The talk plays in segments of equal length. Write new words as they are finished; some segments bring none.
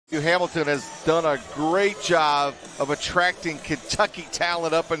Hamilton has done a great job of attracting Kentucky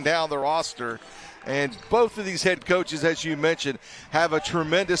talent up and down the roster. And both of these head coaches, as you mentioned, have a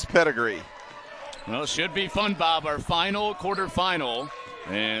tremendous pedigree. Well, should be fun, Bob. Our final quarterfinal.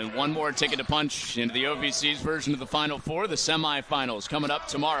 And one more ticket to punch into the OVC's version of the Final Four, the semifinals, coming up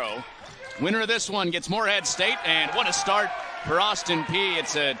tomorrow. Winner of this one gets Morehead State, and what a start for AustinPeay.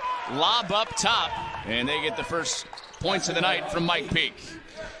 It's a lob up top, and they get the first points of the night from Mike Peak.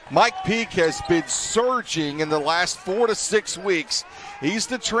 Mike Peak has been surging in the last 4 to 6 weeks. He's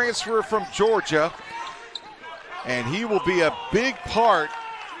the transfer from Georgia, and he will be a big part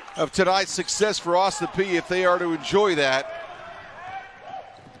of tonight's success for AustinPeay if they are to enjoy that.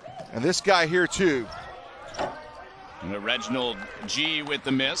 And this guy here, too. And Reginald G with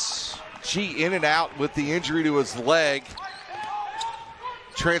the miss. G in and out with the injury to his leg.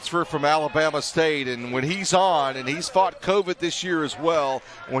 Transfer from Alabama State. And when he's on, and he's fought COVID this year as well,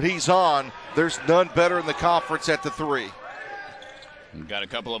 when he's on, there's none better in the conference at the 3. We've got a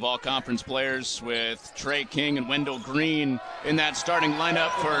couple of all-conference players with Trey King and Wendell Green in that starting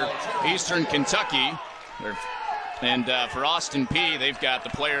lineup for Eastern Kentucky. And for AustinPeay, they've got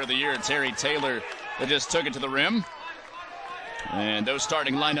the player of the year, Terry Taylor, that just took it to the rim. And those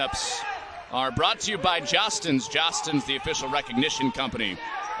starting lineups are brought to you by Jostens. Jostens, the official recognition company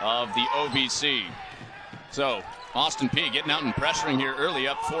of the OVC. So AustinPeay getting out and pressuring here early,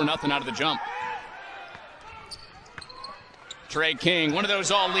 up 4-0 out of the jump. Trey King, one of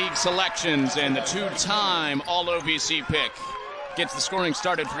those all-league selections, and the two-time all-OVC pick, gets the scoring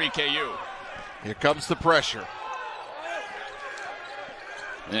started for EKU. Here comes the pressure.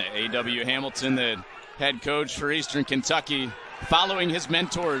 A.W. Hamilton, the head coach for Eastern Kentucky, following his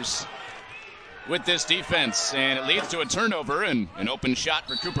mentors with this defense, and it leads to a turnover and an open shot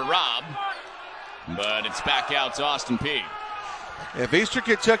for Cooper Robb, but it's back out to AustinPeay. If Eastern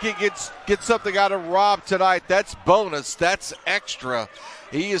Kentucky gets something out of Robb tonight, that's bonus, that's extra.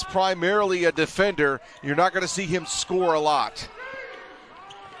 He is primarily a defender. You're not going to see him score a lot.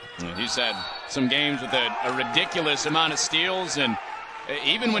 He's had some games with a ridiculous amount of steals, and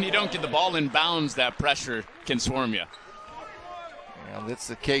even when you don't get the ball in bounds, that pressure can swarm you. And that's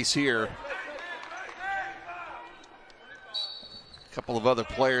the case here. A couple of other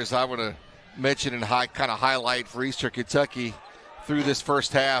players I want to mention and kind of highlight for Eastern Kentucky through this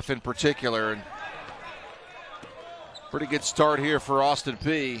first half in particular. And pretty good start here for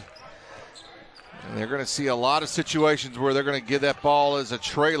AustinPeay. And they're going to see a lot of situations where they're going to give that ball as a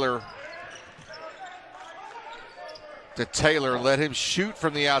trailer to Taylor. Let him shoot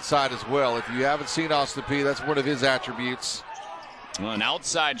from the outside as well. If you haven't seen AustinPeay, that's one of his attributes. Well, an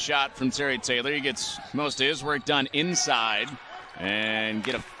outside shot from Terry Taylor. He gets most of his work done inside and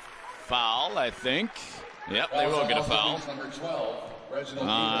get a foul, I think. Yep, they will get a foul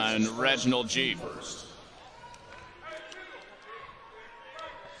on Reginald G.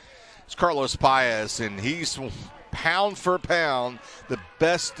 It's Carlos Paez, and he's pound for pound the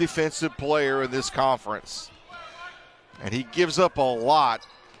best defensive player in this conference. And he gives up a lot,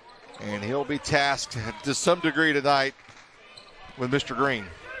 and he'll be tasked to some degree tonight with Mr. Green.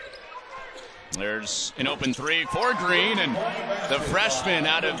 There's an open three for Green, and the freshman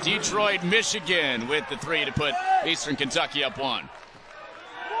out of Detroit, Michigan, with the three to put Eastern Kentucky up 1.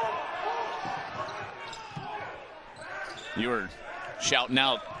 You were shouting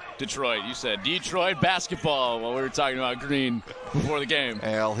out Detroit. You said Detroit basketball while we were talking about Green before the game.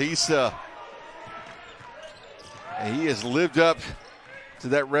 Well, he has lived up to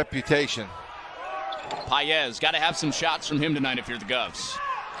that reputation. Paez, got to have some shots from him tonight if you're the Govs.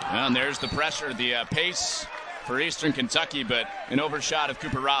 And there's the pressure, the pace for Eastern Kentucky, but an overshot of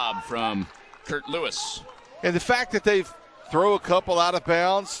Cooper Robb from Kurt Lewis. And the fact that they throw a couple out of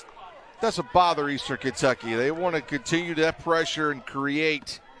bounds doesn't bother Eastern Kentucky. They want to continue that pressure and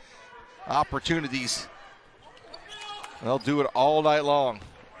create opportunities. They'll do it all night long.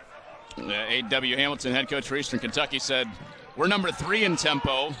 A.W. Hamilton, head coach for Eastern Kentucky, said, "We're number 3 in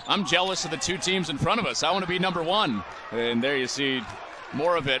tempo. I'm jealous of the 2 teams in front of us. I want to be number 1. And there you see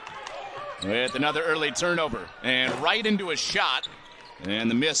more of it with another early turnover. And right into a shot.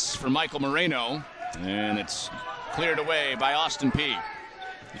 And the miss for Michael Moreno. And it's cleared away by AustinPeay.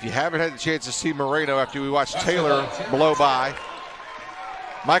 If you haven't had the chance to see Moreno after we watched Taylor blow by,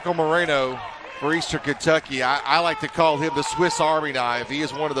 Michael Moreno for Eastern Kentucky, I like to call him the Swiss Army knife. He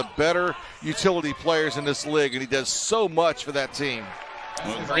is one of the better utility players in this league, and he does so much for that team.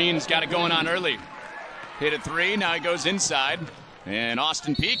 Well, Green's got it going on early. Hit a 3, now he goes inside. And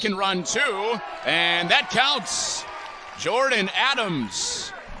AustinPeay can run 2, and that counts. Jordan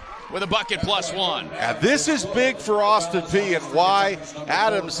Adams with a bucket +1. And this is big for AustinPeay and why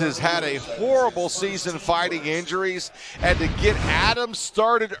Adams has had a horrible season fighting injuries. And to get Adams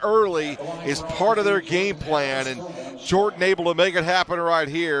started early is part of their game plan. And Jordan able to make it happen right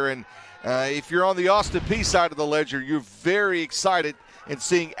here. And if you're on the AustinPeay side of the ledger, you're very excited in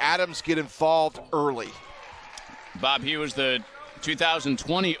seeing Adams get involved early. Bob, he was the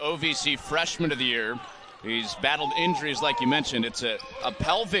 2020 OVC Freshman of the Year. He's battled injuries like you mentioned. It's a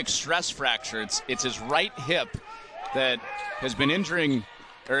pelvic stress fracture. It's his right hip that has been injured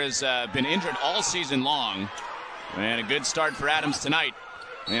all season long. And a good start for Adams tonight.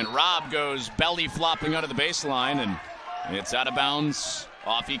 And Rob goes belly flopping under the baseline, and it's out of bounds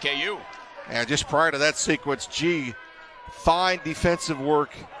off EKU. And just prior to that sequence, fine defensive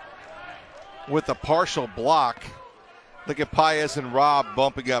work with a partial block. Look at Paez and Rob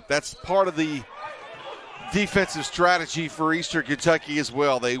bumping up. That's part of the defensive strategy for Eastern Kentucky as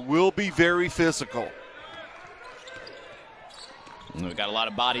well. They will be very physical. We've got a lot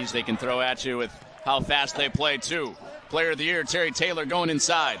of bodies they can throw at you with how fast they play, too. Player of the Year, Terry Taylor, going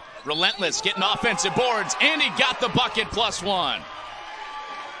inside. Relentless, getting offensive boards, and he got the bucket +1.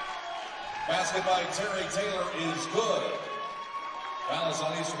 Basket by Terry Taylor is good.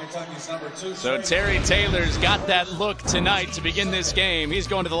 On Eastern Kentucky's number 2. So Terry Taylor's got that look tonight to begin this game. He's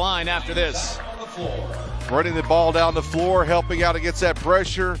going to the line after this. Running the ball down the floor, helping out against that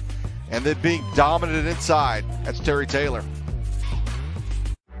pressure, and then being dominant inside. That's Terry Taylor.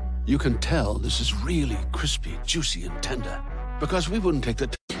 You can tell this is really crispy, juicy, and tender because we wouldn't take the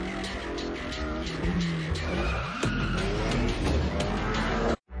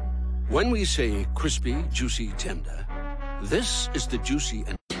When we say crispy, juicy, tender, this is the juicy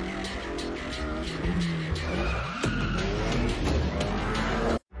and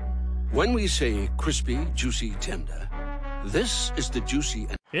when we say crispy, juicy, tender, this is the juicy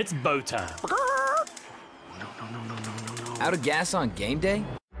and it's bow time. No. Out of gas on game day?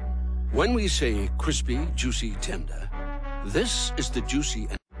 When we say crispy, juicy, tender, this is the juicy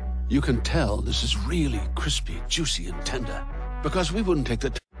and you can tell this is really crispy, juicy, and tender because we wouldn't take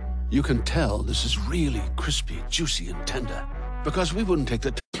the You can tell this is really crispy, juicy, and tender because we wouldn't take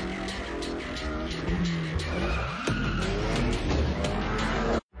the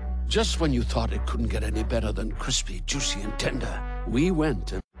Just when you thought it couldn't get any better than crispy, juicy, and tender, we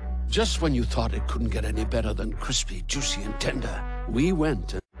went and just when you thought it couldn't get any better than crispy, juicy, and tender, we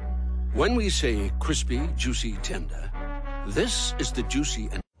went and when we say crispy, juicy, tender, this is the juicy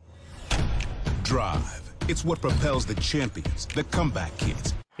and Drive. It's what propels the champions, the comeback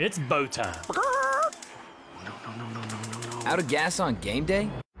kids. It's bow time. No. Out of gas on game day?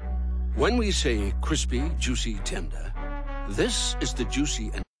 When we say crispy, juicy, tender, this is the juicy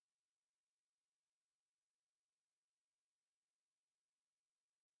and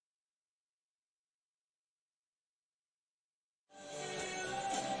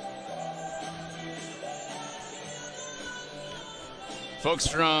Folks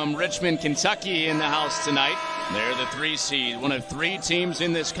from Richmond, Kentucky in the house tonight. They're the 3 seed, one of 3 teams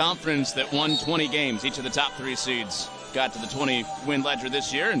in this conference that won 20 games. Each of the top 3 seeds got to the 20-win ledger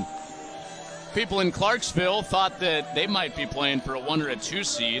this year. And people in Clarksville thought that they might be playing for a 1 or a 2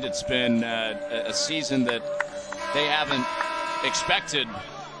 seed. It's been a season that they haven't expected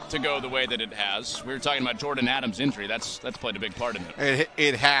to go the way that it has. We were talking about Jordan Adams' injury. That's played a big part in it.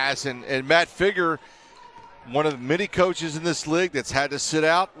 It has, and Matt Figger, one of the many coaches in this league that's had to sit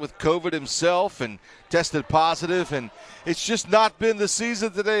out with COVID himself and tested positive, and it's just not been the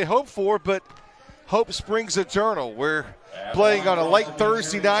season that they hoped for, but hope springs eternal. We're playing on a late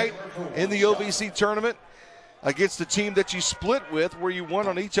Thursday night in the OVC tournament against the team that you split with where you won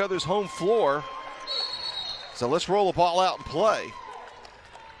on each other's home floor. So let's roll the ball out and play.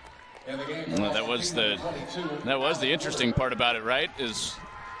 Well, that was the interesting part about it, right? Is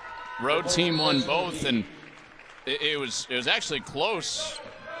road team won both, and it was actually close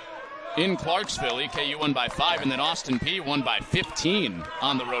in Clarksville. EKU won by 5, and then AustinPeay won by 15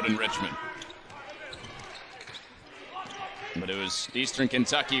 on the road in Richmond. But it was Eastern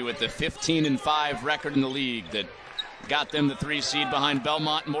Kentucky with the 15-5 record in the league that got them the 3 seed behind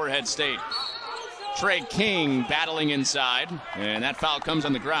Belmont and Morehead State. Trey King battling inside, and that foul comes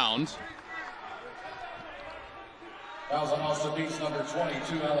on the ground. Fouls on AustinPeay's number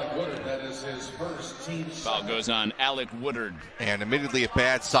 22, Alec Woodard. That is his first team. Foul goes on Alec Woodard. And immediately a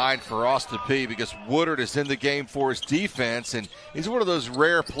bad sign for AustinPeay because Woodard is in the game for his defense, and he's one of those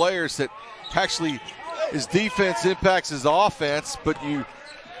rare players that actually his defense impacts his offense, but you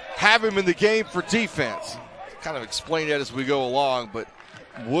have him in the game for defense. Kind of explain that as we go along, but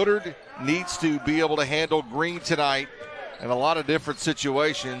Woodard needs to be able to handle Green tonight in a lot of different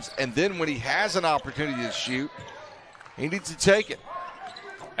situations. And then when he has an opportunity to shoot, he needs to take it.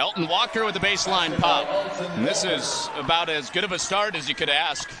 Elton Walker with the baseline pop. And this is about as good of a start as you could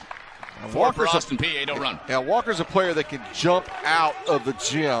ask for AustenPeay. 8-0 run. Yeah, Walker's a player that can jump out of the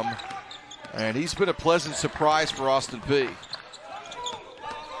gym, and he's been a pleasant surprise for AustenPeay.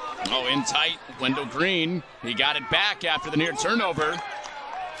 Oh, in tight, Wendell Green. He got it back after the near turnover.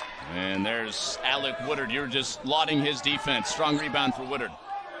 And there's Alec Woodard. You're just lauding his defense. Strong rebound for Woodard.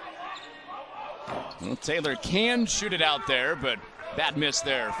 Well, Taylor can shoot it out there, but bad miss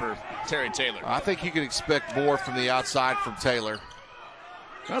there for Terry Taylor. I think you can expect more from the outside from Taylor.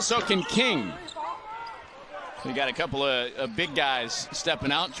 Well, so can King. We got a couple of big guys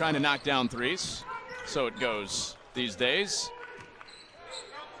stepping out, trying to knock down threes. So it goes these days.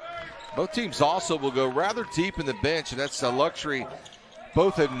 Both teams also will go rather deep in the bench, and that's a luxury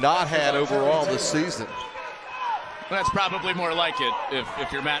both have not had overall this season. Well, that's probably more like it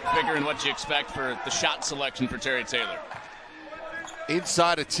if you're Matt figuring what you expect for the shot selection for Terry Taylor.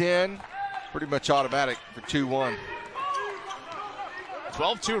 Inside of 10, pretty much automatic for 2-1.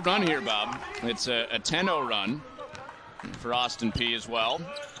 12-2 run here, Bob. It's a 10-0 run for AustinPeay as well.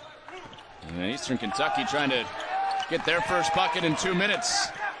 And Eastern Kentucky trying to get their first bucket in 2 minutes.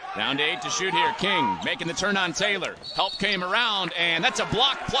 Down to 8 to shoot here. King making the turn on Taylor. Help came around, and that's a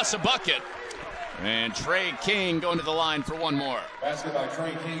block plus a bucket. And Trey King going to the line for one more. Basket by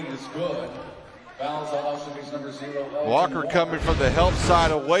Trey King is good. Fouls on AustenPeay's number 0. Walker coming from the help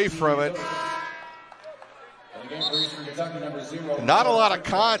side away from it. Not a lot of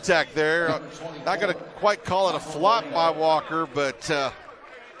contact there. Not going to quite call it a flop by Walker, but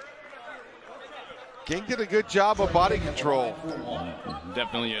King did a good job of body control.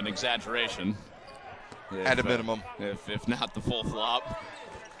 Definitely an exaggeration. At a minimum. If not the full flop.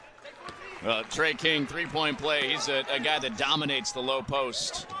 Trey King, three-point play. He's a guy that dominates the low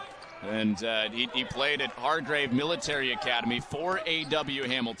post. And he played at Hargrave Military Academy for A.W.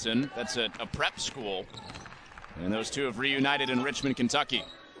 Hamilton. That's a prep school. And those two have reunited in Richmond, Kentucky.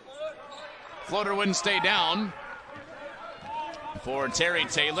 Floater wouldn't stay down for Terry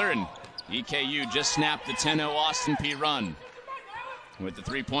Taylor, and EKU just snapped the 10-0 AustinPeay run with the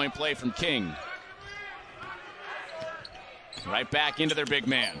three-point play from King. Right back into their big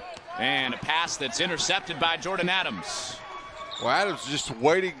man. And a pass that's intercepted by Jordan Adams. Well, Adams just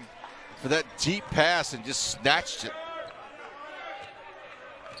waiting for that deep pass and just snatched it.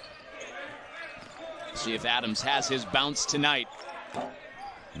 See if Adams has his bounce tonight.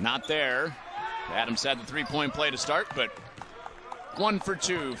 Not there. Adams had the three-point play to start, but 1 for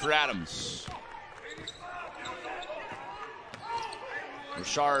 2 for Adams.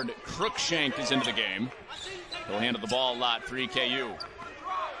 Rashard Crookshank is into the game. He'll handle the ball a lot for EKU.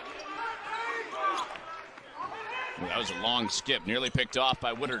 That was a long skip, nearly picked off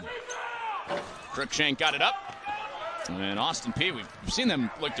by Woodard. Crookshank got it up. And AustinPeay, we've seen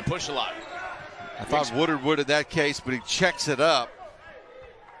them look to push a lot. I thought Woodard would in that case, but he checks it up.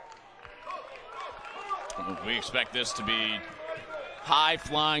 We expect this to be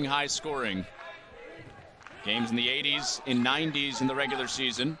high-flying, high-scoring. Games in the 80s, in 90s in the regular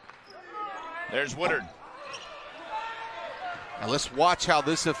season. There's Woodard. Now let's watch how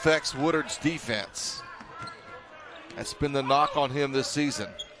this affects Woodard's defense. That's been the knock on him this season.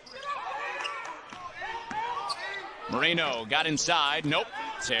 Moreno got inside. Nope.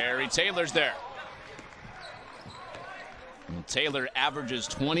 Terry Taylor's there. And Taylor averages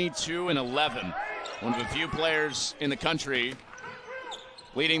 22 and 11. One of the few players in the country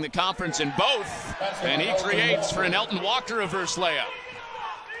leading the conference in both. And he creates for an Elton Walker reverse layup.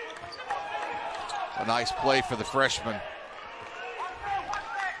 A nice play for the freshman.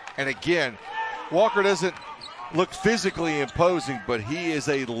 And again, Walker doesn't look physically imposing, but he is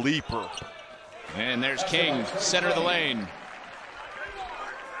a leaper. And there's King, center of the lane.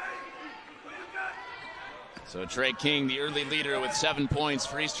 So Trey King, the early leader with 7 points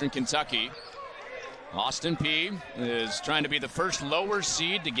for Eastern Kentucky. AustinPeay is trying to be the first lower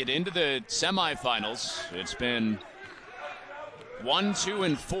seed to get into the semifinals. It's been 1, 2,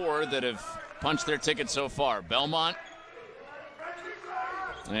 and 4 that have punched their ticket so far. Belmont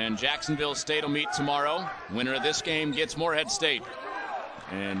and Jacksonville State will meet tomorrow. Winner of this game gets Morehead State.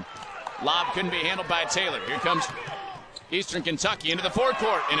 And lob couldn't be handled by Taylor. Here comes Eastern Kentucky into the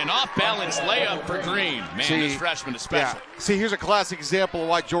forecourt and an off-balance layup for Green. Man, this freshman is special. Yeah. See, here's a classic example of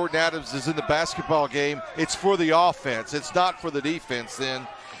why Jordan Adams is in the basketball game. It's for the offense. It's not for the defense then.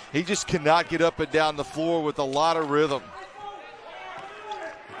 He just cannot get up and down the floor with a lot of rhythm.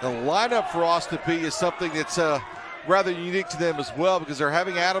 The lineup for AustinPeay is something that's rather unique to them as well because they're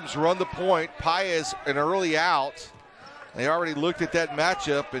having Adams run the point. Paez an early out. They already looked at that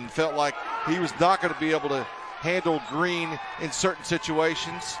matchup and felt like he was not going to be able to handle Green in certain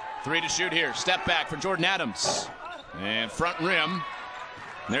situations. 3 to shoot here. Step back for Jordan Adams. And front rim.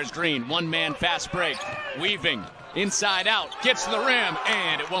 There's Green. One-man fast break. Weaving. Inside out. Gets to the rim.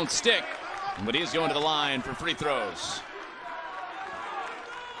 And it won't stick. But he is going to the line for free throws.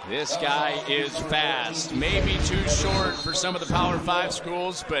 This guy is fast. Maybe too short for some of the Power 5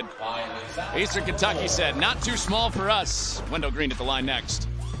 schools, but Eastern Kentucky said, not too small for us. Wendell Green at the line next.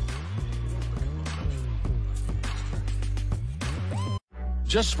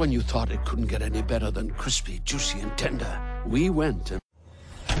 Just when you thought it couldn't get any better than crispy, juicy, and tender, we went and...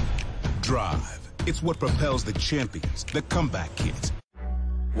 Drive. It's what propels the champions, the comeback kids.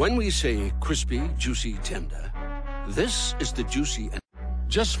 When we say crispy, juicy, tender, this is the juicy and...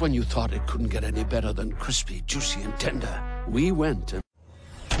 Just when you thought it couldn't get any better than crispy, juicy, and tender, we went and...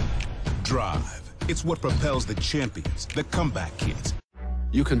 Drive. It's what propels the champions, the comeback kids.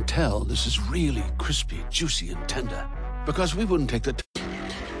 You can tell this is really crispy, juicy, and tender because we wouldn't take the...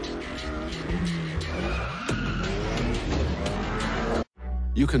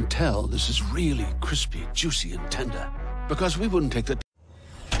 You can tell this is really crispy, juicy, and tender because we wouldn't take the...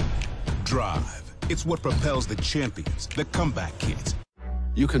 Drive. It's what propels the champions, the comeback kids.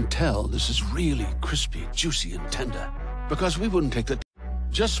 You can tell this is really crispy, juicy, and tender because we wouldn't take the...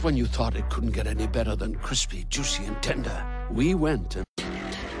 Just when you thought it couldn't get any better than crispy, juicy, and tender, we went and...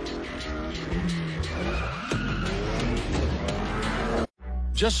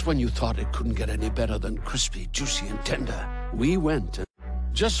 Just when you thought it couldn't get any better than crispy, juicy, and tender, we went and...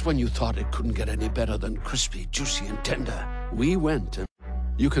 Just when you thought it couldn't get any better than crispy, juicy, and tender, we went and...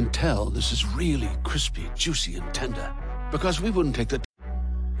 You can tell this is really crispy, juicy, and tender because we wouldn't take the...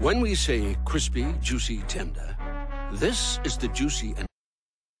 When we say crispy, juicy, tender, this is the juicy and...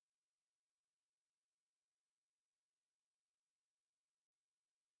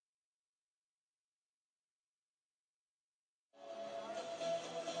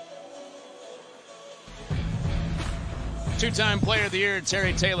 Two-time player of the year,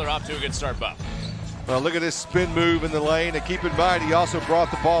 Terry Taylor, off to a good start, Bob. Well, look at this spin move in the lane, and keep in mind he also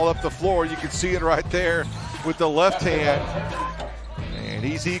brought the ball up the floor. You can see it right there with the left hand. And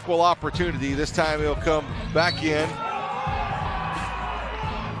he's equal opportunity. This time he'll come back in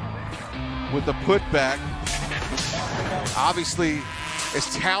with the putback. Obviously,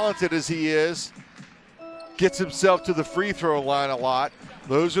 as talented as he is, gets himself to the free throw line a lot.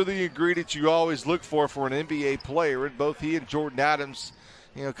 Those are the ingredients you always look for an NBA player, and both he and Jordan Adams,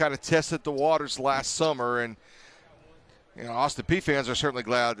 kind of tested the waters last summer. And AustinPeay fans are certainly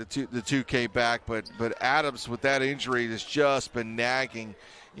glad the two came back, but Adams with that injury has just been nagging.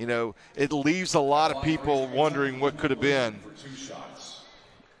 It leaves a lot of people wondering what could have been.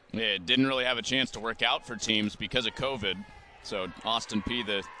 Yeah, it didn't really have a chance to work out for teams because of COVID. So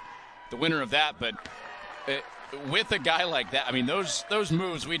AustinPeay, the winner of that, but with a guy like that, I mean, those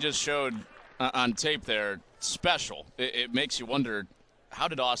moves we just showed on tape there, special. It makes you wonder, how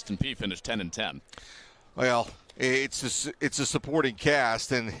did AustinPeay finish 10-10? Well, it's a supporting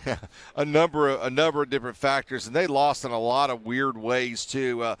cast and a number of different factors, and they lost in a lot of weird ways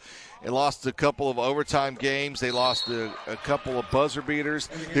too. They lost a couple of overtime games. They lost a couple of buzzer beaters.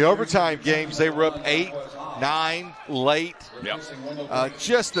 The overtime games, they were up 8-9 late. Yep.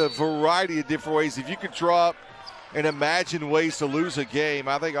 Just a variety of different ways. If you could draw up and imagine ways to lose a game,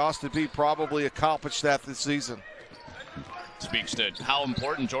 I think AustinPeay probably accomplished that this season. Speaks to how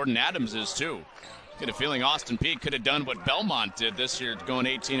important Jordan Adams is too. Get a feeling AustinPeay could have done what Belmont did this year, going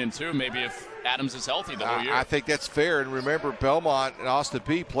 18-2, maybe if Adams is healthy the whole year. I think that's fair. And remember, Belmont and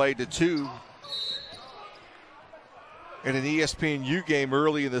AustinPeay played to 2 in an ESPNU game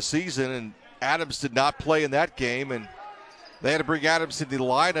early in the season, and Adams did not play in that game, and they had to bring Adams into the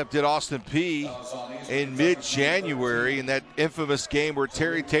lineup, did AustinPeay in mid-January in that infamous game where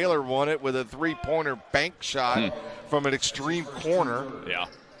Terry Taylor won it with a three-pointer bank shot from an extreme corner. Yeah.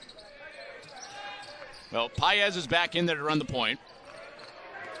 Well, Paez is back in there to run the point.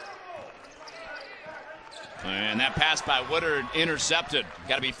 And that pass by Woodard intercepted.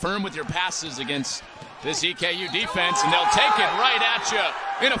 Got to be firm with your passes against this EKU defense, and they'll take it right at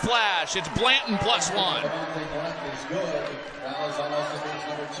you in a flash. It's Blanton +1.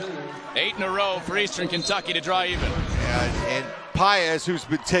 8 in a row for Eastern Kentucky to draw even. And Paez, who's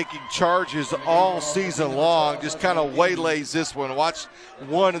been taking charges all season long, just kind of waylays this one. Watch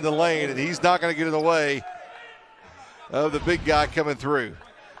one in the lane, and he's not going to get in the way of the big guy coming through.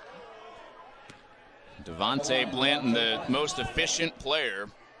 Devontae Blanton, the most efficient player.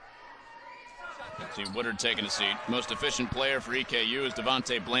 See Woodard taking a seat. Most efficient player for EKU is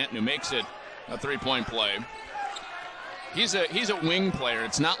Devontae Blanton, who makes it a three-point play. He's a wing player.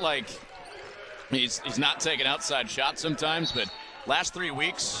 It's not like he's not taking outside shots sometimes, but last 3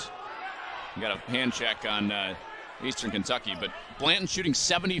 weeks, you got a hand check on Eastern Kentucky, but Blanton shooting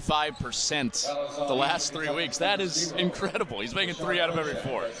 75% the last 3 weeks. That is incredible. He's making 3 out of every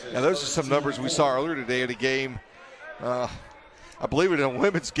 4. Now, those are some numbers we saw earlier today in a game. I believe in a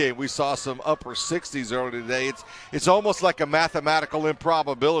women's game, we saw some upper 60s earlier today. It's almost like a mathematical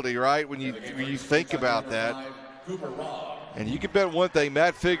improbability, right, when you think about that. And you can bet one thing,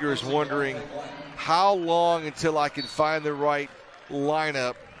 Matt Figger is wondering how long until I can find the right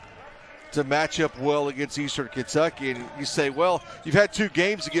lineup to match up well against Eastern Kentucky. And you say, well, you've had 2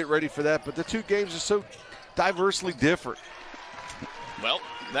 games to get ready for that, but the 2 games are so diversely different. Well,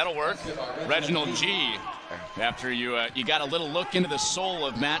 that'll work. Reginald G., after you got a little look into the soul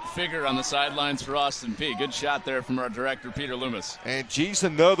of Matt Figger on the sidelines for Austin Peay. Good shot there from our director, Peter Loomis. And G's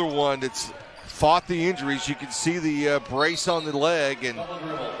another one that's fought the injuries. You can see the brace on the leg, and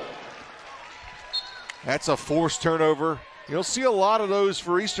that's a forced turnover. You'll see a lot of those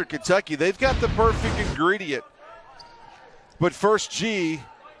for Eastern Kentucky. They've got the perfect ingredient. But first G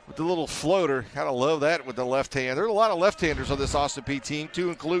with the little floater. Kind of love that with the left hand. There are a lot of left-handers on this Austin Peay team, to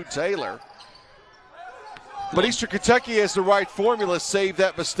include Taylor. But Eastern Kentucky has the right formula, save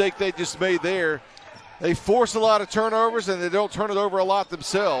that mistake they just made there. They force a lot of turnovers, and they don't turn it over a lot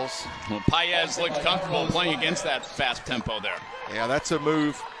themselves. Well, Paez looked comfortable playing against that fast tempo there. Yeah, that's a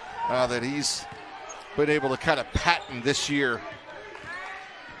move that he's been able to kind of patent this year.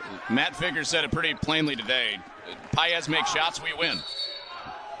 Matt Figger said it pretty plainly today. Paez makes shots, we win.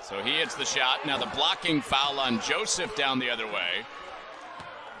 So he hits the shot. Now the blocking foul on Joseph down the other way.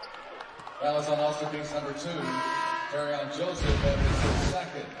 Foul is on Austin Peay's number 2. Terrion Joseph, that is his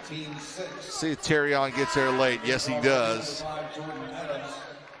second, team 6. See if Terrion gets there late. Yes, he does.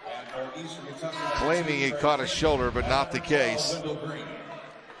 Claiming he caught his shoulder, but not the case.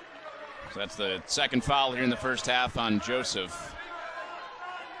 So that's the second foul here in the first half on Joseph,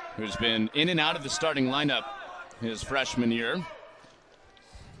 who's been in and out of the starting lineup his freshman year.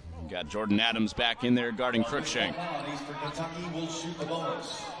 Got Jordan Adams back in there guarding Cruikshank.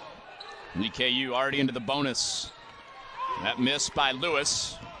 EKU already into the bonus. That miss by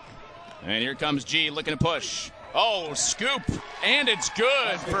Lewis. And here comes G looking to push. Oh, scoop. And it's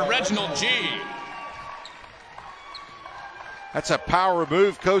good for Reginald G. That's a power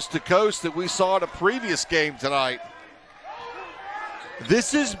move coast to coast that we saw in a previous game tonight.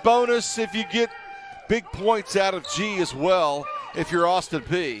 This is bonus if you get big points out of G as well, if you're Austin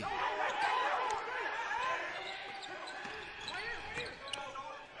Peay.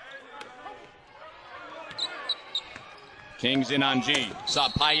 Kings in on G. Saw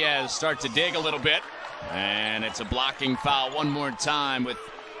Paez start to dig a little bit. And it's a blocking foul one more time with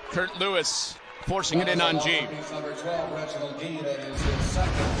Kurt Lewis forcing it in on G. Number 12, Reginald G. That is his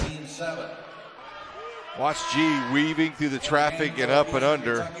second, team 7. Watch G weaving through the traffic and up and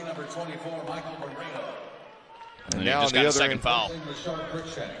under. Number 24, Michael Moreno. And now just got a second foul.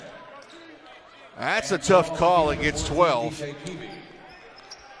 That's a tough call against 12.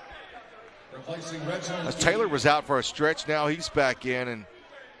 As Taylor was out for a stretch, now he's back in. And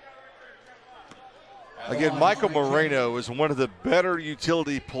again, Michael Moreno is one of the better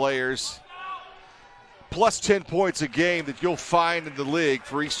utility players, plus 10 points a game, that you'll find in the league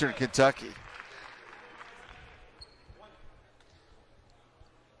for Eastern Kentucky.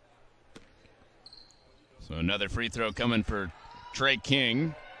 So another free throw coming for Trey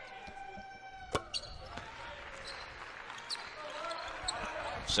King.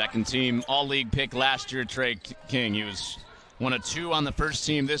 Second team all-league pick last year, Trey King. He was one of 2 on the first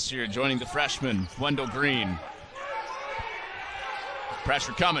team this year, joining the freshman, Wendell Green.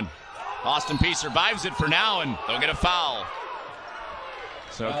 Pressure coming. Austin Peay survives it for now, and they'll get a foul.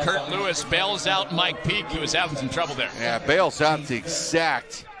 So Kurt Lewis bails out Mike Peake, who was having some trouble there. Yeah, bails out the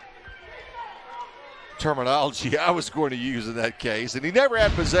exact terminology I was going to use in that case. And he never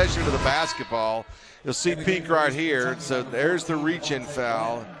had possession of the basketball. You'll see Peake right here. So there's the reach-in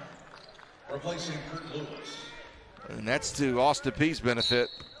foul. Replacing Kurt Lewis. And that's to Austin Peay's benefit.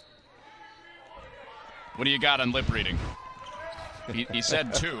 What do you got on lip reading? He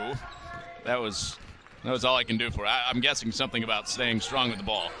said 2. That was all I can do for it. I'm guessing something about staying strong with the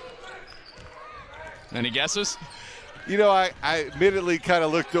ball. Any guesses? You know, I admittedly kind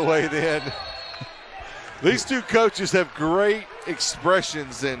of looked away then. These 2 coaches have great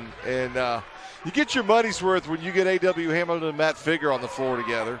expressions, and you get your money's worth when you get A.W. Hamilton and Matt Figger on the floor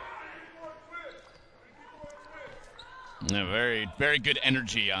together. Yeah, very, very good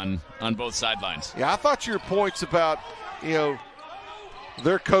energy on both sidelines. Yeah, I thought your points about,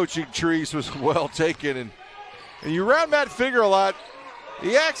 their coaching trees was well taken, and And you round Matt Figure a lot.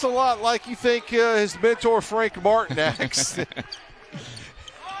 He acts a lot like you think his mentor Frank Martin acts.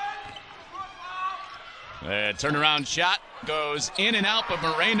 Turnaround shot goes in and out, but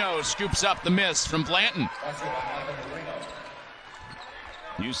Moreno scoops up the miss from Blanton.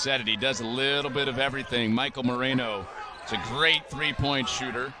 You said it, he does a little bit of everything. Michael Moreno is a great three-point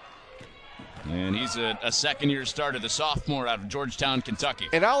shooter. And he's a second-year starter, the sophomore out of Georgetown, Kentucky.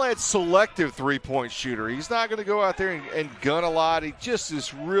 And I'll add selective three-point shooter. He's not going to go out there and gun a lot. He just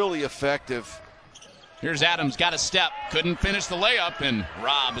is really effective. Here's Adams, got a step, couldn't finish the layup, and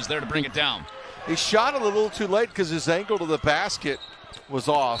Rob is there to bring it down. He shot it a little too late because his angle to the basket was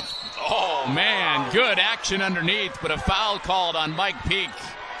off. Oh, man, good action underneath, but a foul called on Mike Peake.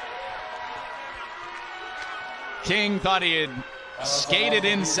 King thought he had skated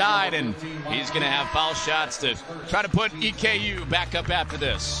inside, and he's going to have foul shots to try to put EKU back up after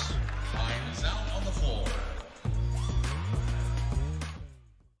this.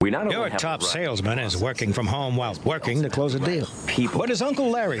 Your top salesman is working from home while working to close a deal. What does Uncle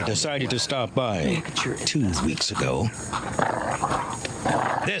Larry decided to stop by 2 weeks ago?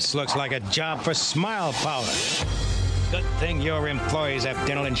 This looks like a job for Smile Power. Good thing your employees have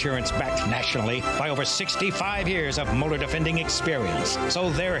dental insurance backed nationally by over 65 years of motor defending experience. So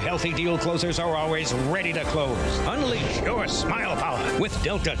their healthy deal closers are always ready to close. Unleash your Smile Power with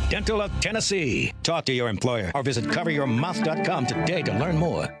Delta Dental of Tennessee. Talk to your employer or visit coveryourmouth.com today to learn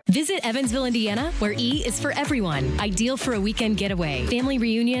more. Visit Evansville, Indiana, where E is for everyone. Ideal for a weekend getaway, family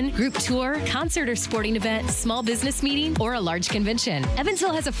reunion, group tour, concert or sporting event, small business meeting, or a large convention.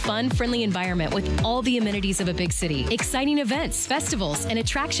 Evansville has a fun, friendly environment with all the amenities of a big city. Exciting events, festivals, and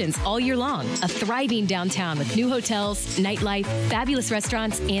attractions all year long. A thriving downtown with new hotels, nightlife, fabulous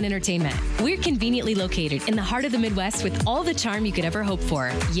restaurants, and entertainment. We're conveniently located in the heart of the Midwest with all the charm you could ever hope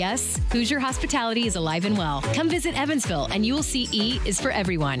for. Yes, Hoosier hospitality is alive and well. Come visit Evansville and you will see E is for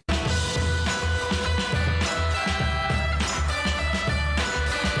everyone.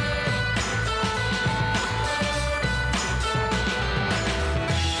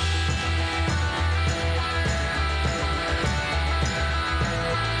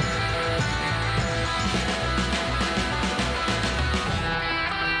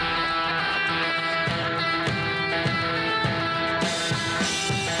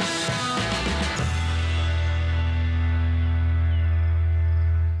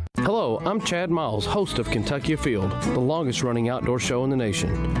 Hello, I'm Chad Miles, host of Kentucky Afield, the longest-running outdoor show in the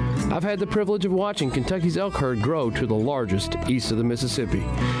nation. I've had the privilege of watching Kentucky's elk herd grow to the largest east of the Mississippi,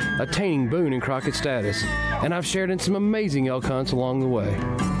 attaining Boone and Crockett status, and I've shared in some amazing elk hunts along the way.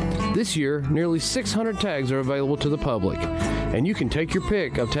 This year, nearly 600 tags are available to the public, and you can take your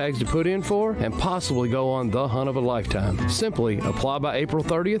pick of tags to put in for and possibly go on the hunt of a lifetime. Simply apply by April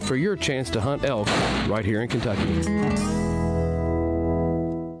 30th for your chance to hunt elk right here in Kentucky.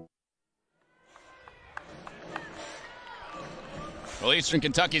 Well, Eastern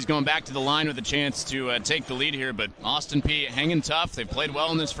Kentucky's going back to the line with a chance to take the lead here, but AustinPeay hanging tough. They've played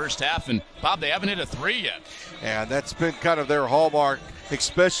well in this first half, and, Bob, they haven't hit a three yet. And that's been kind of their hallmark,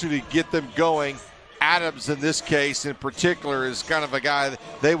 especially to get them going. Adams, in this case, in particular, is kind of a guy that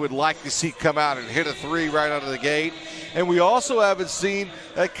they would like to see come out and hit a three right out of the gate. And we also haven't seen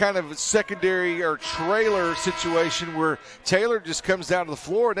that kind of secondary or trailer situation where Taylor just comes down to the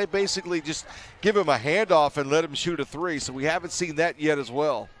floor and they basically just give him a handoff and let him shoot a three. So we haven't seen that yet as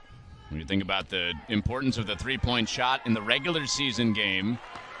well. When you think about the importance of the three-point shot in the regular season game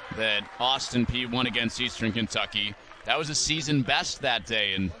that AustinPeay won against Eastern Kentucky, that was a season best that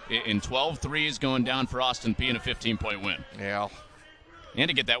day, and in 12 threes going down for AustinPeay in a 15-point win. Yeah. And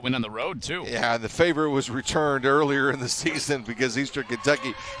to get that win on the road, too. Yeah, the favor was returned earlier in the season because Eastern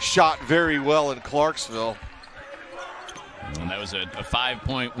Kentucky shot very well in Clarksville. And that was a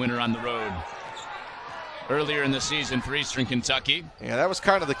 5-point winner on the road earlier in the season for Eastern Kentucky. Yeah, that was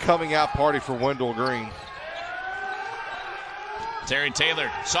kind of the coming out party for Wendell Green. Terry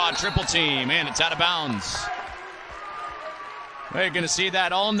Taylor saw a triple team, and it's out of bounds. We're going to see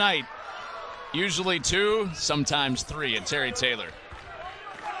that all night. Usually 2, sometimes 3 at Terry Taylor.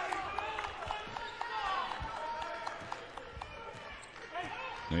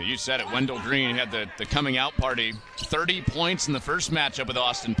 Now, you said it, Wendell Green had the coming out party. 30 points in the first matchup with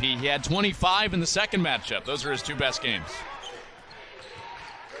AustinPeay. He had 25 in the second matchup. Those are his 2 best games.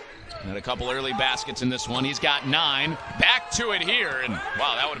 Had a couple early baskets in this one. He's got 9. Back to it here, and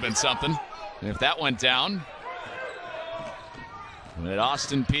wow, that would have been something if that went down. But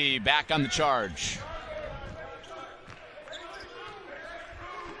AustinPeay back on the charge.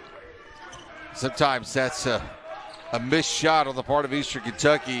 Sometimes that's a missed shot on the part of Eastern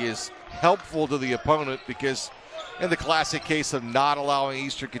Kentucky is helpful to the opponent because in the classic case of not allowing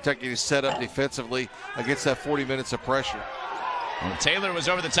Eastern Kentucky to set up defensively against that 40 minutes of pressure. Well, Taylor was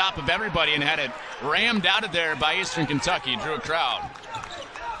over the top of everybody and had it rammed out of there by Eastern Kentucky. Drew a crowd.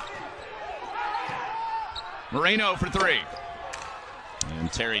 Moreno for three.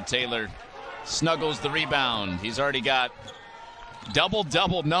 And Terry Taylor snuggles the rebound. He's already got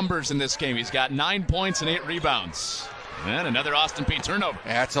double-double numbers in this game. He's got 9 points and 8 rebounds. And another AustinPeay turnover.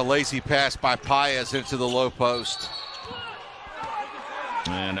 That's a lazy pass by Paez into the low post.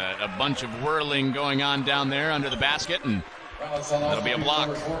 And a bunch of whirling going on down there under the basket, and that'll be a block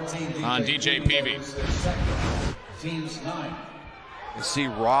on DJ Peavy. You see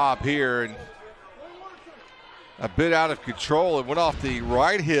Rob here, and a bit out of control. It went off the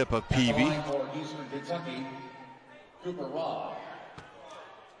right hip of Peavy.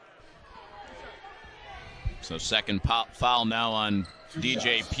 So second foul now on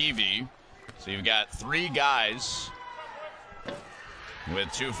DJ Peavy. So you've got 3 guys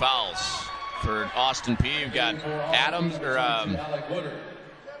with 2 fouls. For AustinPeay, you've got Adams or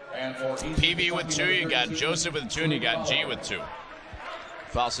Peavy with 2, you got Joseph with 2, and you got G with 2.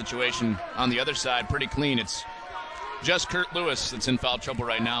 Foul situation on the other side, pretty clean. It's just Kurt Lewis that's in foul trouble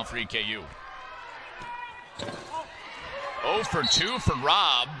right now for EKU. 0 for 2 for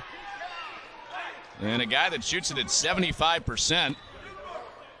Rob. And a guy that shoots it at 75%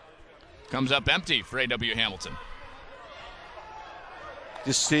 comes up empty for A.W. Hamilton.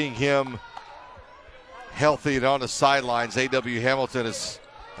 Just seeing him healthy and on the sidelines, A.W. Hamilton is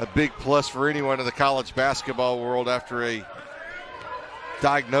a big plus for anyone in the college basketball world after a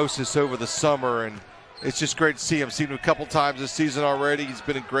diagnosis over the summer. And it's just great to see him. Seen him a couple times this season already. He's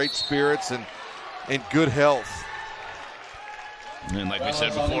been in great spirits and in good health. And like we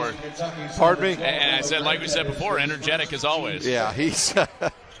said before, pardon me? And I said, like we said before, energetic as always. Yeah, he's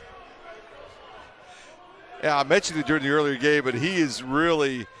yeah, I mentioned it during the earlier game, but he is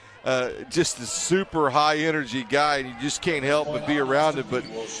really just a super high energy guy, and you just can't help but be around him. But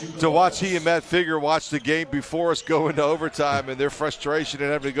to watch he and Matt Figure watch the game before us go into overtime and their frustration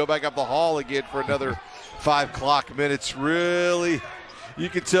and having to go back up the hall again for another 5 clock minutes, really, you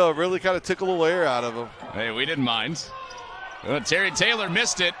could tell, really kind of took a little air out of him. Hey, we didn't mind. Well, Terry Taylor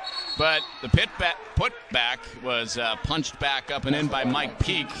missed it, but the putback was punched back up and in by Mike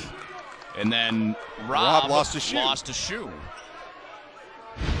Peak. And then Rob lost a shoe.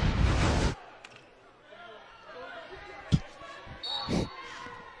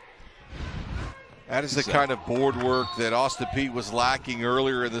 That is the kind of board work that AustinPeay was lacking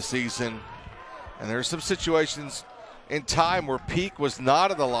earlier in the season. And there's some situations in time where Peak was not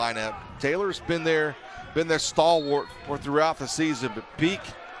in the lineup. Taylor's been their stalwart for throughout the season, but Peak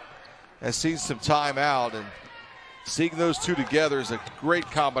has seen some time out, and seeing those two together is a great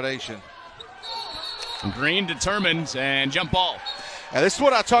combination. Green determined, and jump ball. And this is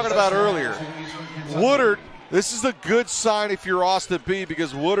what I was talking about earlier. Woodard, this is a good sign if you're AustinPeay,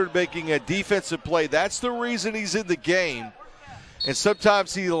 because Woodard making a defensive play. That's the reason he's in the game. And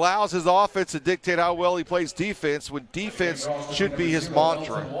sometimes he allows his offense to dictate how well he plays defense, when defense should be his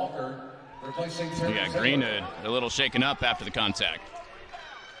mantra. You got Green a little shaken up after the contact.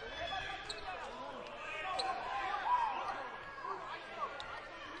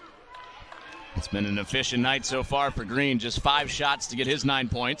 It's been an efficient night so far for Green. Just 5 shots to get his 9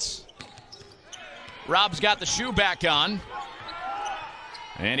 points. Rob's got the shoe back on.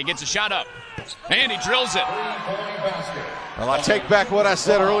 And he gets a shot up. And he drills it. Well, I take back what I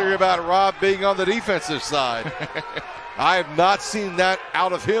said earlier about Rob being on the defensive side. I have not seen that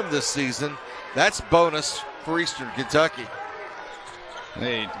out of him this season. That's bonus for Eastern Kentucky.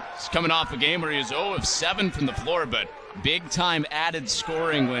 He's coming off a game where he was 0 of 7 from the floor, but big-time added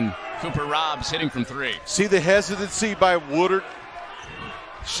scoring when Cooper Rob's hitting from 3. See the hesitancy by Woodard?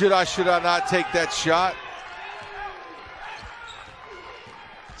 Should I not take that shot?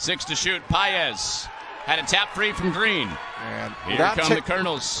 6 to shoot. Paez had a tap free from Green. And here come the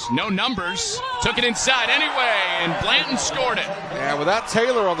Colonels. No numbers. Took it inside anyway, and Blanton scored it. Yeah, without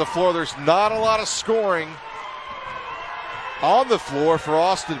Taylor on the floor, there's not a lot of scoring on the floor for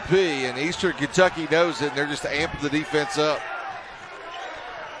AustinPeay, and Eastern Kentucky knows it, and they're just amping the defense up.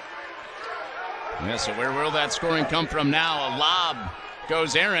 Yeah, so where will that scoring come from now? A lob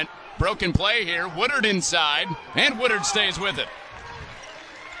goes errant. Broken play here. Woodard inside, and Woodard stays with it.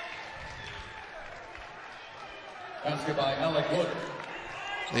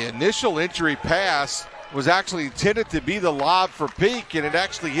 The initial entry pass was actually intended to be the lob for Peak, and it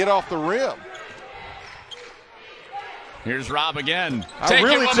actually hit off the rim. Here's Rob again. Take it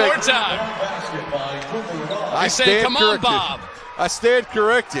one more time. I say, come on, Bob. I stand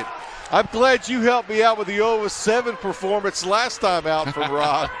corrected. I'm glad you helped me out with the 0-7 performance last time out from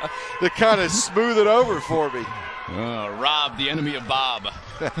Rob to kind of smooth it over for me. Rob, the enemy of Bob.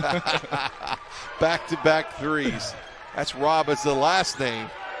 Back-to-back threes. That's Rob as the last name.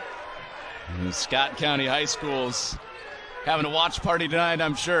 And Scott County High School's having a watch party tonight,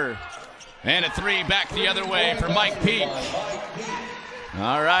 I'm sure. And a three back the other way for Mike Peak.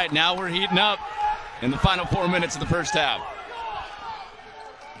 All right, now we're heating up in the final 4 minutes of the first half.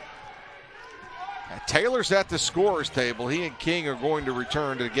 Taylor's at the scorer's table. He and King are going to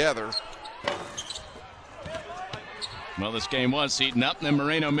return together. Well, this game was heating up, and then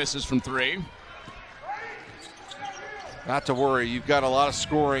Moreno misses from three. Not to worry, you've got a lot of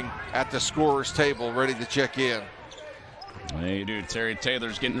scoring at the scorer's table ready to check in. Yeah, you do. Terry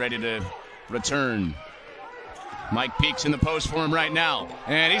Taylor's getting ready to return. Mike Peak's in the post for him right now.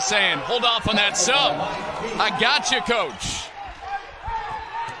 And he's saying, hold off on that sub. I got you, coach.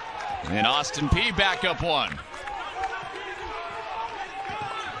 And AustinPeay back up one.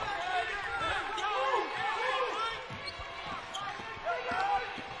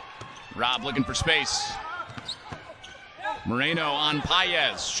 Rob looking for space. Moreno on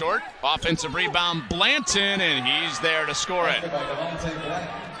Paez. Short. Offensive rebound. Blanton, and he's there to score it.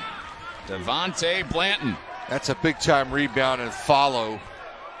 Devontae Blanton. That's a big-time rebound and follow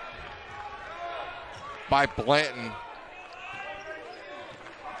by Blanton.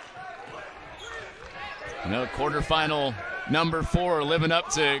 You know, quarterfinal number 4 living up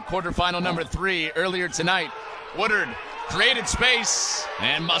to quarterfinal number 3 earlier tonight. Woodard created space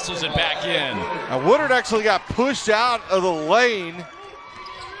and muscles it back in. Now Woodard actually got pushed out of the lane,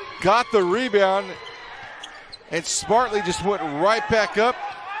 got the rebound, and smartly just went right back up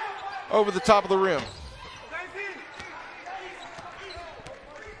over the top of the rim.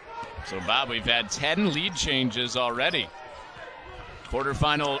 So, Bob, we've had 10 lead changes already.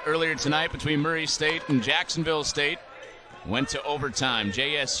 Quarterfinal earlier tonight between Murray State and Jacksonville State went to overtime.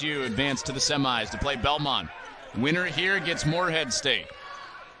 JSU advanced to the semis to play Belmont. Winner here gets Moorhead State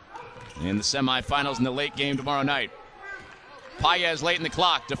in the semifinals in the late game tomorrow night. Paez late in the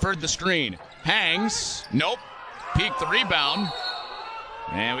clock, deferred the screen. Hangs, nope. Peaked the rebound.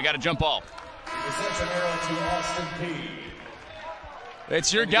 And we got a jump ball.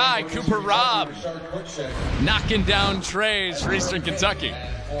 It's your guy, Cooper Robb, knocking down trays for Eastern Kentucky.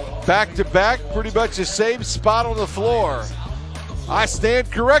 Back-to-back, pretty much the same spot on the floor. I stand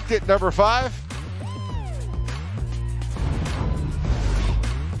corrected, number 5.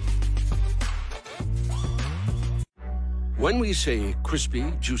 When we say crispy,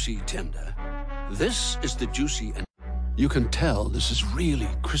 juicy, tender, this is the juicy and you can tell this is really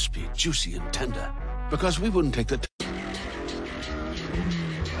crispy, juicy, and tender because we wouldn't take the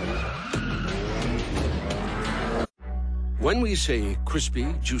When we say crispy,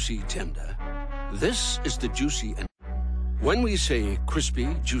 juicy, tender, this is the juicy and when we say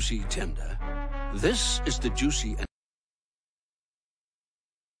crispy, juicy, tender, this is the juicy and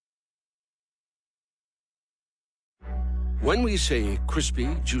when we say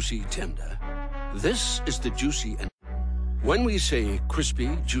crispy, juicy, tender, this is the juicy and when we say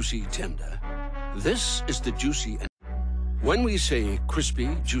crispy, juicy, tender, this is the juicy and when we say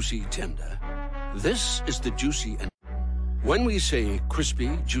crispy, juicy, tender, this is the juicy and when we say crispy,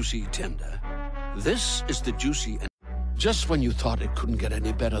 juicy, tender, this is the juicy and just when you thought it couldn't get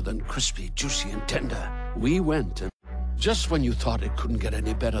any better than crispy, juicy, and tender, we went and just when you thought it couldn't get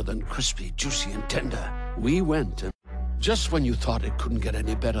any better than crispy, juicy, and tender, we went and just when you thought it couldn't get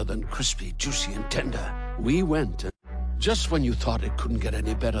any better than crispy, juicy, and tender, we went and just when you thought it couldn't get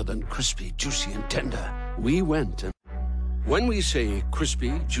any better than crispy, juicy, and tender, we went and when we say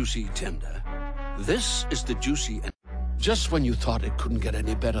crispy, juicy, tender, this is the juicy and just when you thought it couldn't get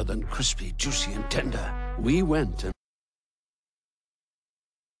any better than crispy, juicy, and tender, we went and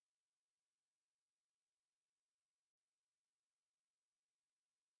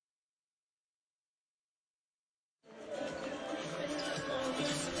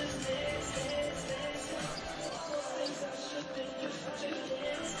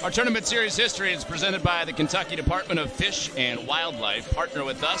Our tournament series history is presented by the Kentucky Department of Fish and Wildlife. Partner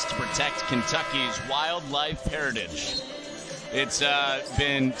with us to protect Kentucky's wildlife heritage. It's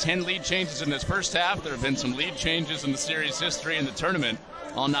been 10 lead changes in this first half. There have been some lead changes in the series history in the tournament,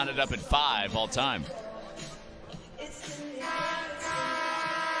 all knotted up at 5 all time.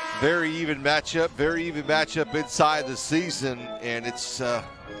 Very even matchup inside the season, and it's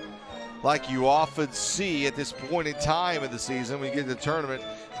like you often see at this point in time in the season when you get to the tournament.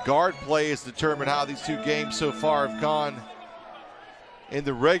 Guard play has determined how these two games so far have gone in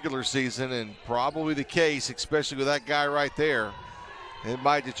the regular season, and probably the case, especially with that guy right there. It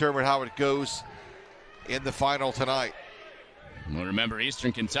might determine how it goes in the final tonight. Well, remember,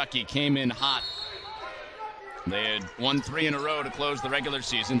 Eastern Kentucky came in hot. They had won 3 in a row to close the regular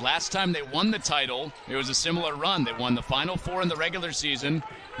season. Last time they won the title, it was a similar run. They won the Final Four in the regular season,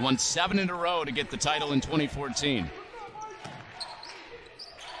 won 7 in a row to get the title in 2014.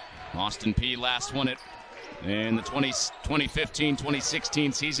 AustinPeay last won it in the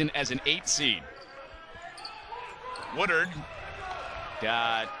 2015-2016 season as an 8 seed. Woodard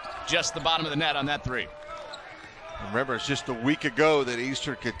got just the bottom of the net on that 3. Remember, it's just a week ago that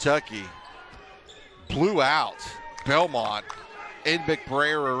Eastern Kentucky blew out Belmont in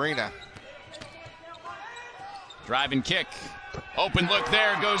McBrayer Arena. Drive and kick. Open look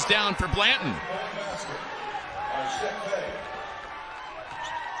there, goes down for Blanton.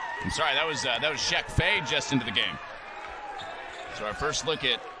 I'm sorry, that was Shek Faye just into the game. So our first look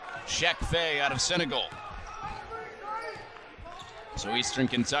at Shek Faye out of Senegal. So Eastern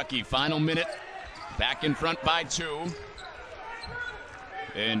Kentucky, final minute, back in front by 2.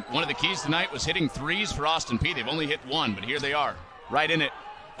 And one of the keys tonight was hitting 3s for AustinPeay. They've only hit 1, but here they are, right in it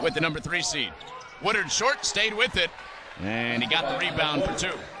with the number 3 seed. Woodard short, stayed with it, and he got the rebound for 2.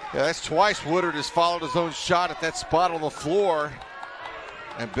 Yeah, that's twice Woodard has followed his own shot at that spot on the floor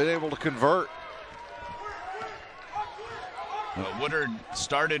and been able to convert. Woodard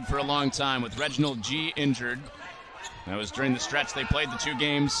started for a long time with Reginald G. injured. That was during the stretch they played the 2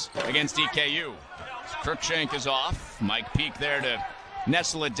 games against EKU. Cruikshank is off. Mike Peake there to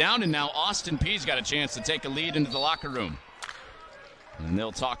nestle it down, and now AustinPeay's got a chance to take a lead into the locker room. And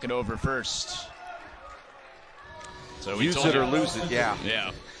they'll talk it over first. So we use it or lose it, yeah.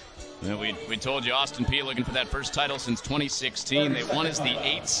 Yeah. And we told you AustinPeay looking for that first title since 2016. They won as the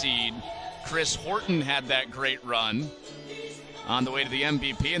 8 seed. Chris Horton had that great run on the way to the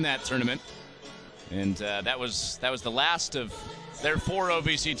MVP in that tournament. And that was the last of their 4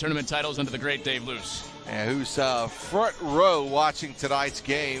 OVC tournament titles under the great Dave Luce. And who's front row watching tonight's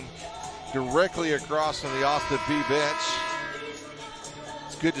game, directly across from the AustinPeay bench.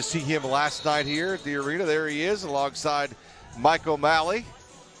 It's good to see him last night here at the arena. There he is alongside Mike O'Malley.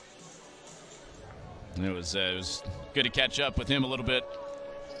 And it was good to catch up with him a little bit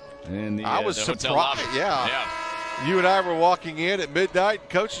in the, I was the surprised, hotel lobby. yeah. You and I were walking in at midnight.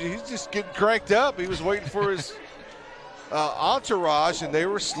 Coach, he's just getting cranked up. He was waiting for his entourage, and they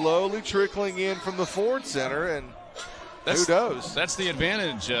were slowly trickling in from the Ford Center, and who knows? That's the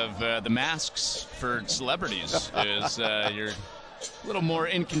advantage of the masks for celebrities is you're a little more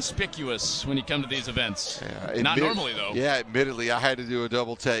inconspicuous when you come to these events. Yeah, not normally, though. Yeah, admittedly, I had to do a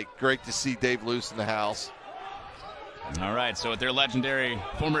double take. Great to see Dave Luce in the house. All right, so with their legendary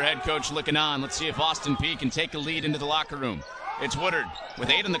former head coach looking on, let's see if AustinPeay can take a lead into the locker room. It's Woodard with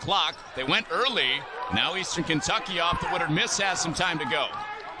 8 on the clock. They went early. Now Eastern Kentucky off the Woodard miss has some time to go.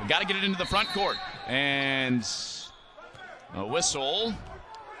 We've got to get it into the front court. And a whistle.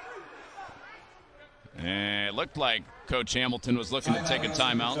 And it looked like Coach Hamilton was looking to take a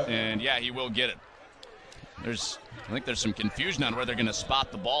timeout. And, yeah, he will get it. I think there's some confusion on where they're going to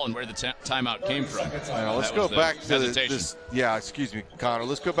spot the ball and where the timeout came from. Let's go back to this. Yeah, excuse me, Connor.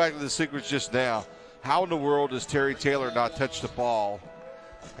 Let's go back to the sequence just now. How in the world does Terry Taylor not touch the ball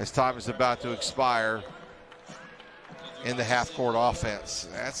as time is about to expire in the half-court offense?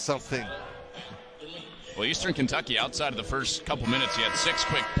 That's something. Well, Eastern Kentucky, outside of the first couple minutes, he had 6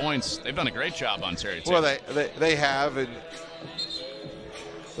 quick points. They've done a great job on Terry Taylor. Well, they have, and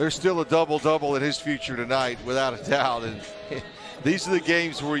there's still a double-double in his future tonight, without a doubt. And these are the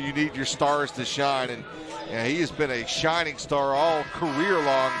games where you need your stars to shine. And he has been a shining star all career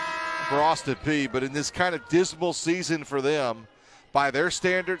long for AustinPeay. But in this kind of dismal season for them, by their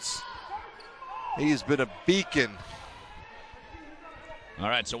standards, he has been a beacon. All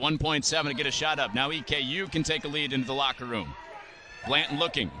right, so 1.7 to get a shot up. Now EKU can take a lead into the locker room. Blanton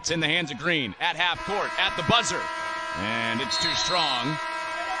looking. It's in the hands of Green at half court, at the buzzer. And it's too strong.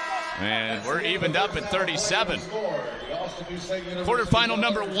 And we're evened up at 37. Quarterfinal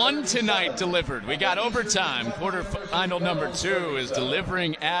number 1 tonight delivered. We got overtime. Quarterfinal number 2 is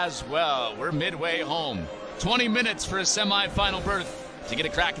delivering as well. We're midway home. 20 minutes for a semifinal berth to get a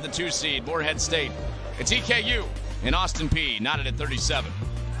crack at the 2 seed, Morehead State. It's EKU and AustinPeay, knotted at 37.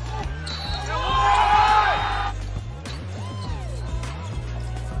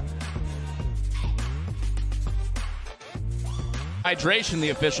 Hydration,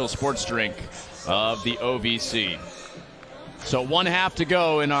 the official sports drink of the OVC. So 1 half to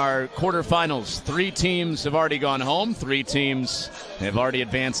go in our quarterfinals. 3 teams have already gone home. 3 teams have already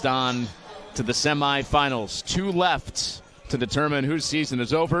advanced on to the semifinals. 2 left to determine whose season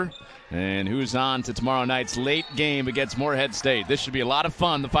is over and who's on to tomorrow night's late game against Morehead State. This should be a lot of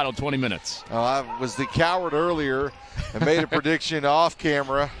fun the final 20 minutes. I was the coward earlier and made a prediction off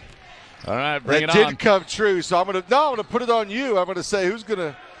camera. All right, bring it on. That didn't come true, so I'm gonna put it on you. I'm gonna say who's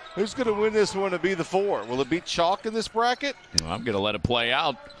gonna win this one to be the 4. Will it be chalk in this bracket? Well, I'm gonna let it play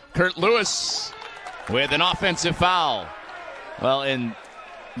out. Kurt Lewis with an offensive foul. Well, and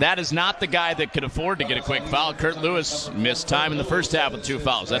that is not the guy that could afford to get a quick foul. Kurt Lewis missed time in the first half with 2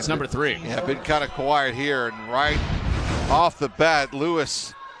 fouls. That's number 3. Yeah, been kind of quiet here, and right off the bat,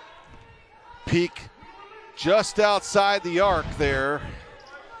 Lewis peak just outside the arc there,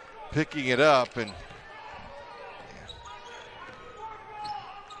 picking it up, and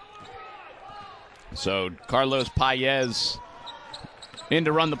so Carlos Paez in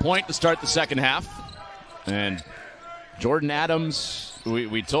to run the point to start the second half. And Jordan Adams,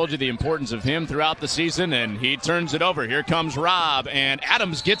 we told you the importance of him throughout the season, and he turns it over. Here comes Rob, and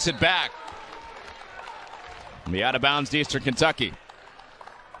Adams gets it back. Be out of bounds to Eastern Kentucky.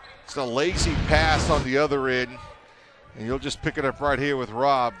 It's a lazy pass on the other end, and you'll just pick it up right here with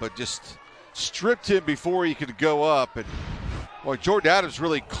Rob, but just stripped him before he could go up. And boy, Jordan Adams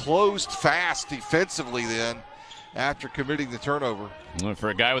really closed fast defensively then after committing the turnover. Well, for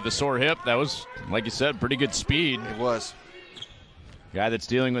a guy with a sore hip, that was, like you said, pretty good speed. It was. Guy that's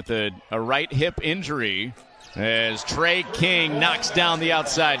dealing with a right hip injury as Trey King knocks down the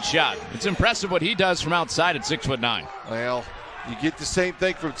outside shot. It's impressive what he does from outside at 6'9". Well, you get the same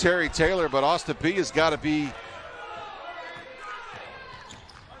thing from Terry Taylor, but AustinPeay has got to be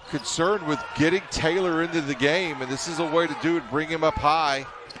concerned with getting Taylor into the game, and this is a way to do it, bring him up high.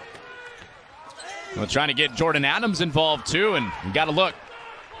 Well, trying to get Jordan Adams involved too, and you got to look.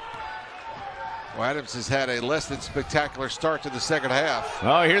 Well, Adams has had a less than spectacular start to the second half.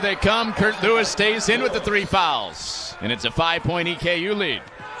 Oh, here they come. Kurt Lewis stays in with the 3 fouls, and it's a 5-point EKU lead.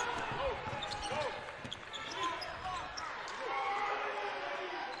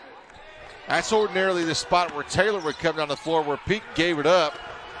 That's ordinarily the spot where Taylor would come down the floor, where Peak gave it up.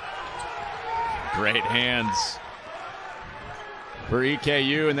 Great hands for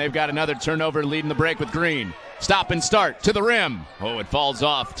EKU, and they've got another turnover leading the break with Green. Stop and start to the rim. Oh, it falls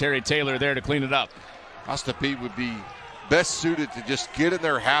off. Terry Taylor there to clean it up. AustinPeay would be best suited to just get in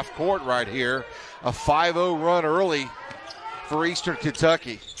their half court right here. A 5-0 run early for Eastern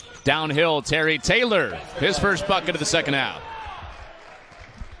Kentucky. Downhill, Terry Taylor, his first bucket of the second half.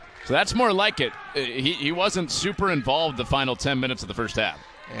 So that's more like it. He wasn't super involved the final 10 minutes of the first half.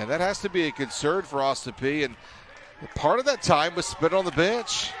 And that has to be a concern for AustinPeay, and part of that time was spent on the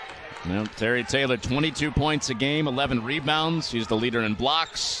bench. Well, Terry Taylor, 22 points a game, 11 rebounds. He's the leader in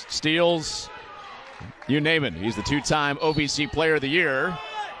blocks, steals, you name it. He's the 2-time OVC Player of the Year.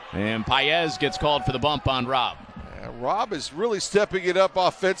 And Paez gets called for the bump on Rob. Rob is really stepping it up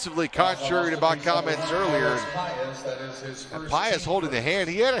offensively, contrary to my comments earlier. And Paez holding the hand.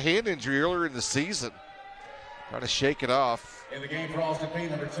 He had a hand injury earlier in the season. Trying to shake it off. In the game for AustinPeay,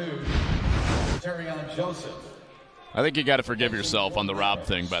 number 2, Terrion Joseph. I think you got to forgive yourself on the Rob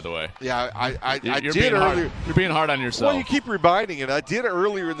thing, by the way. Yeah, I You're did earlier. You're being hard on yourself. Well, you keep reminding it. I did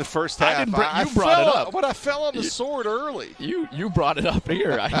earlier in the first half. You brought it up. But I fell on the sword early. You brought it up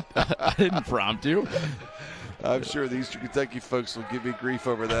here. I didn't prompt you. I'm sure the Eastern Kentucky folks will give me grief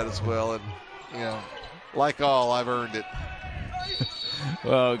over that as well. And, you know, like all, I've earned it.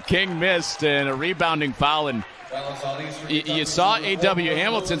 Well, King missed and a rebounding foul, and you saw A.W.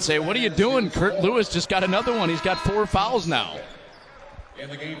 Hamilton say, "What are you doing? Kurt Lewis just got another one. He's got 4 fouls now." In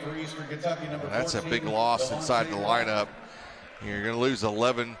the game for Eastern Kentucky, number 14, that's a big loss inside the lineup. You're going to lose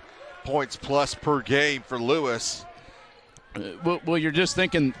 11 points plus per game for Lewis. Well, you're just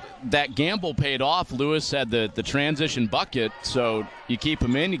thinking that gamble paid off. Lewis had the transition bucket, so you keep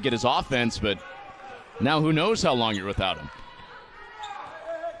him in, you get his offense, but now who knows how long you're without him.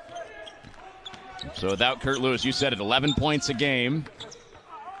 So without Kurt Lewis, you said it, 11 points a game.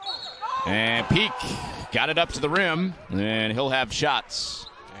 And Peak got it up to the rim, and he'll have shots.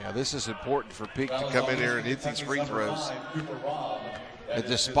 Yeah, this is important for Peak to come in here and hit these free throws. And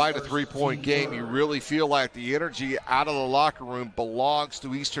despite a 3-point game, you really feel like the energy out of the locker room belongs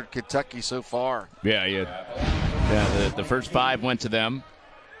to Eastern Kentucky so far. Yeah. The first 5 went to them.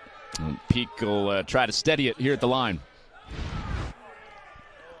 And Peak will try to steady it here at the line.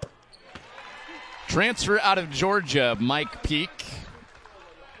 Transfer out of Georgia, Mike Peak.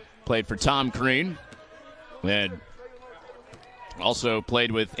 Played for Tom Crean. And also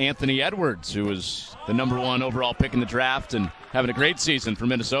played with Anthony Edwards, who was the #1 overall pick in the draft and having a great season for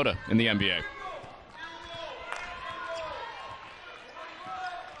Minnesota in the NBA.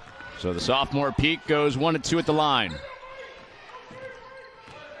 So the sophomore Peak goes 1 and 2 at the line.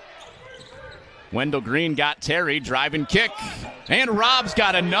 Wendell Green got Terry, drive and kick. And Rob's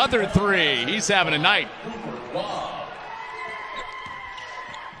got another three. He's having a night.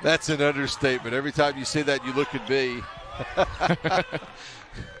 That's an understatement. Every time you say that, you look at me.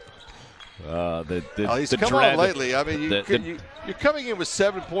 He's come on lately. I mean, you're coming in with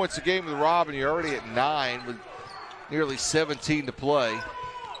 7 points a game with Rob, and you're already at 9 with nearly 17 to play.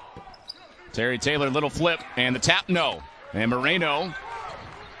 Terry Taylor, little flip, and the tap, no. And Moreno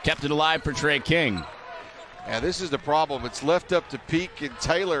kept it alive for Trey King. And this is the problem. It's left up to Peak and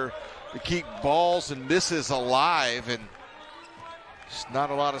Taylor to keep balls and misses alive, and just not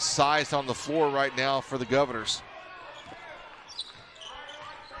a lot of size on the floor right now for the Governors.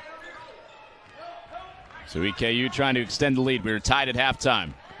 So EKU trying to extend the lead. We were tied at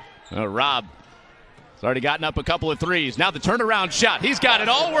halftime. Rob has already gotten up a couple of threes. Now the turnaround shot. He's got it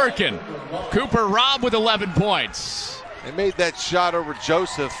all working. Cooper Robb with 11 points. They made that shot over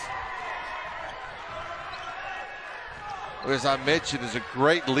Joseph, who, as I mentioned, is a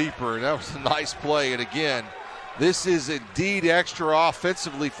great leaper, and that was a nice play. And again, this is indeed extra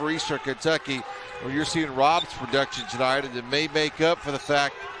offensively for Eastern Kentucky, where you're seeing Rob's production tonight, and it may make up for the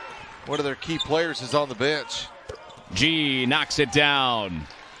fact one of their key players is on the bench. G knocks it down.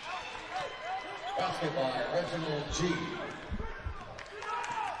 Basket by Reginald G.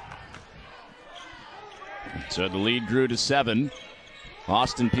 So the lead grew to 7.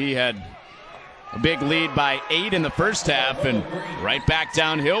 AustinPeay had a big lead by 8 in the first half, and right back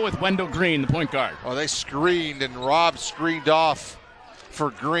downhill with Wendell Green, the point guard. Oh, they screened, and Rob screened off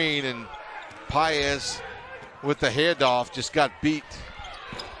for Green, and Paez with the handoff just got beat.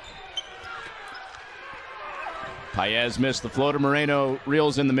 Paez missed the floater. Moreno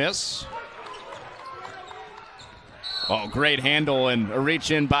reels in the miss. Oh, great handle and a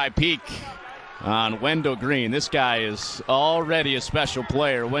reach in by Peak on Wendell Green. This guy is already a special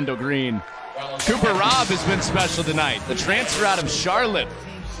player, Wendell Green. Cooper Robb has been special tonight. The transfer out of Charlotte.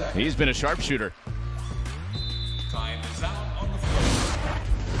 He's been a sharpshooter.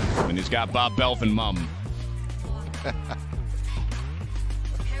 And he's got Bob Belfin mum.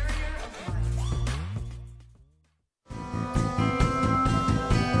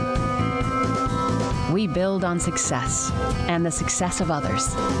 We build on success and the success of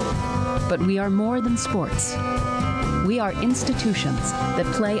others. But we are more than sports. We are institutions that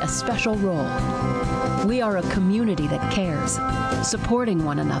play a special role. We are a community that cares, supporting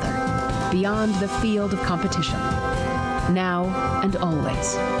one another beyond the field of competition. Now and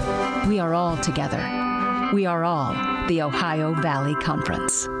always, we are all together. We are all the Ohio Valley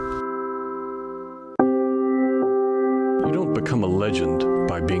Conference. You don't become a legend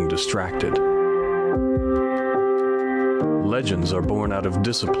by being distracted. Legends are born out of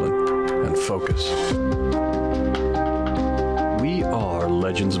discipline and focus. We are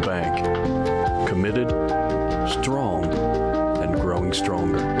Legends Bank, committed, strong, and growing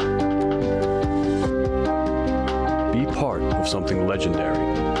stronger. Be part of something legendary.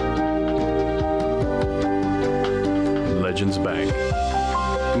 Legends Bank,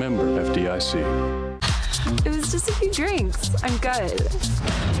 member FDIC. It was just a few drinks. I'm good.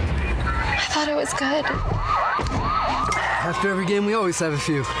 I thought it was good. After every game, we always have a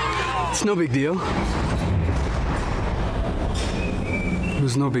few. It's no big deal. It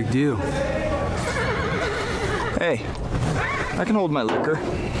was no big deal. Hey, I can hold my liquor.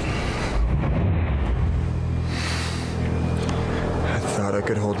 I thought I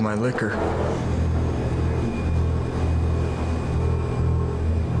could hold my liquor.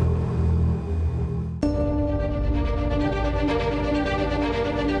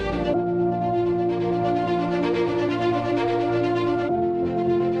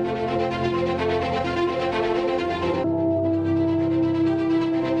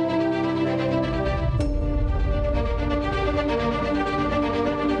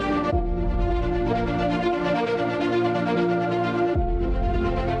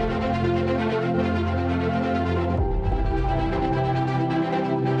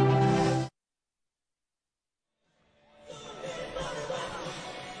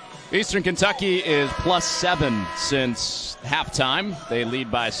 Eastern Kentucky is +7 since halftime. They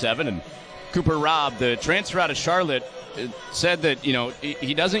lead by 7. And Cooper Robb, the transfer out of Charlotte, said that,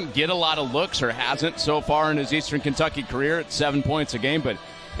 he doesn't get a lot of looks, or hasn't so far in his Eastern Kentucky career at 7 points a game. But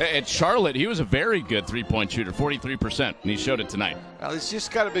at Charlotte, he was a very good three-point shooter, 43%, and he showed it tonight. Well, he's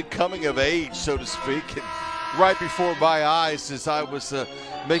just kind of been coming of age, so to speak. And right before my eyes, as I was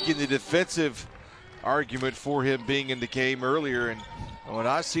making the defensive argument for him being in the game earlier, and when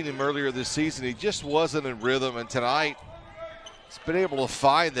I seen him earlier this season, he just wasn't in rhythm, and tonight he's been able to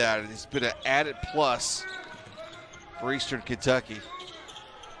find that, and it's been an added plus for Eastern Kentucky.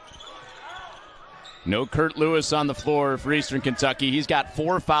 No Kurt Lewis on the floor for Eastern Kentucky. He's got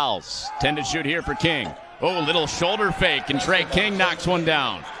 4 fouls. 10 to shoot here for King. Oh, little shoulder fake, and Trey King knocks one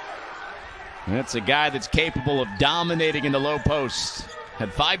down. That's a guy that's capable of dominating in the low post.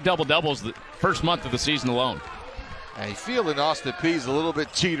 Had 5 double-doubles the first month of the season alone. And you feel that AustinPeay's a little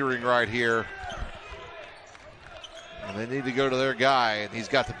bit teetering right here. And they need to go to their guy, and he's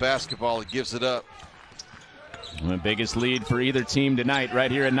got the basketball. He gives it up. The biggest lead for either team tonight right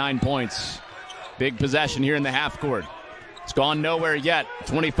here at 9 points. Big possession here in the half court. It's gone nowhere yet.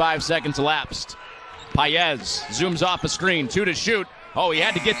 25 seconds elapsed. Paez zooms off a screen. 2 to shoot. Oh, he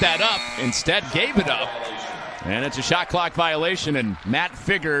had to get that up. Instead, gave it up. And it's a shot clock violation, and Matt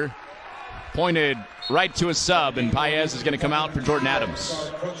Figger pointed right to a sub, and Paez is going to come out for Jordan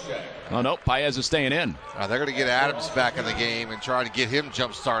Adams. Oh, no, Paez is staying in. They're going to get Adams back in the game and try to get him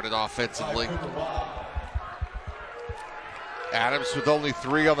jump-started offensively. Adams with only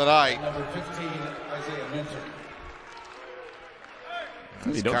 3 on the night.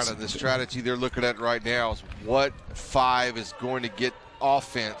 That's kind of the strategy they're looking at right now, is what 5 is going to get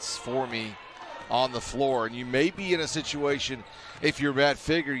offense for me on the floor. And you may be in a situation, if you're Matt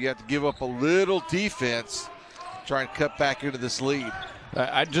Figger, you have to give up a little defense, try and cut back into this lead.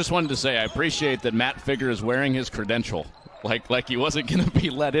 I just wanted to say I appreciate that Matt Figger is wearing his credential, like he wasn't going to be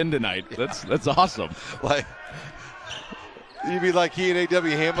let in tonight. That's awesome. Like, you mean like he and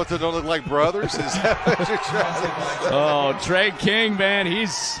A.W. Hamilton don't look like brothers? Is that what you're trying to say? Oh, Trey King, man,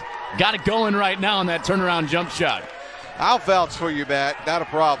 he's got it going right now on that turnaround jump shot. I'll vouch for you, Matt. Not a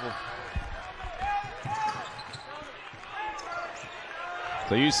problem.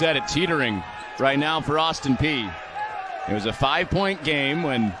 So you said it, teetering right now for AustinPeay. It was a 5-point game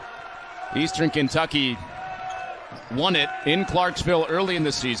when Eastern Kentucky won it in Clarksville early in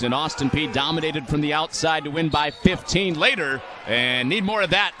the season. AustinPeay dominated from the outside to win by 15 later, and need more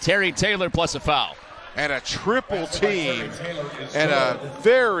of that. Terry Taylor plus a foul. And a triple team and a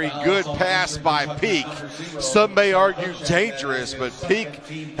very good pass by Peak. Some may argue dangerous, but Peak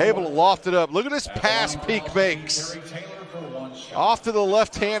able to loft it up. Look at this pass Peak makes. Off to the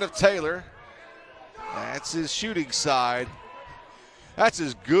left hand of Taylor. That's his shooting side. That's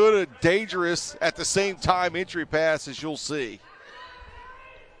as good a dangerous at the same time entry pass as you'll see.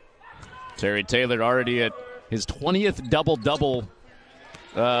 Terry Taylor already at his 20th double-double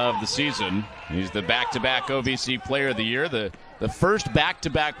of the season. He's the back-to-back OVC Player of the Year, the first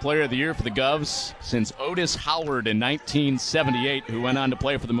back-to-back Player of the Year for the Govs since Otis Howard in 1978, who went on to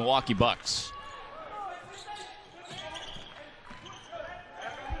play for the Milwaukee Bucks.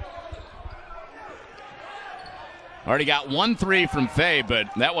 Already got 1 3 from Fay, but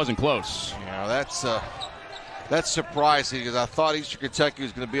that wasn't close. Yeah, that's surprising, because I thought Eastern Kentucky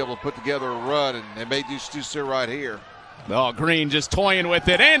was going to be able to put together a run, and they may do so right here. Oh, Green just toying with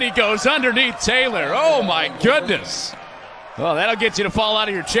it, and he goes underneath Taylor. Oh, my goodness. Well, that'll get you to fall out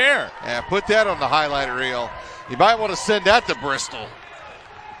of your chair. Yeah, put that on the highlight reel. You might want to send that to Bristol.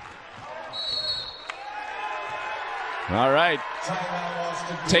 All right.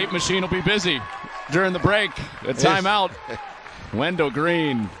 Tape machine will be busy during the break. A timeout. Wendell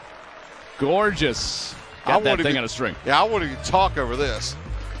Green. Gorgeous. Got that thing on a string. Yeah, I want to talk over this.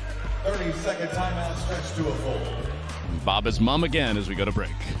 30-second timeout stretch to a full. Bob is mum again as we go to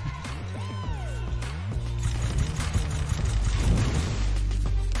break.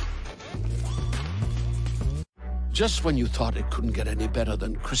 Just when you thought it couldn't get any better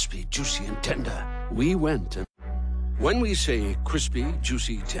than crispy, juicy, and tender, we went and... When we say crispy,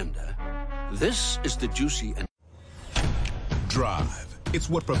 juicy, tender, this is the juicy and... Drive. It's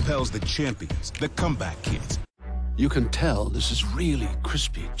what propels the champions, the comeback kids. You can tell this is really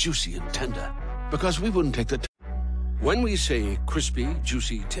crispy, juicy, and tender, because we wouldn't take the... When we say crispy,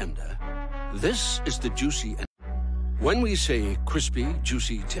 juicy, tender, this is the juicy and... When we say crispy,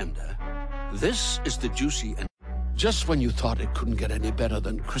 juicy, tender, this is the juicy and... Just when you thought it couldn't get any better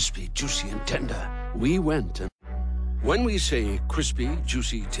than crispy, juicy, and tender, we went and... When we say crispy,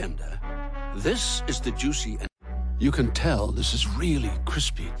 juicy, tender, this is the juicy and... You can tell this is really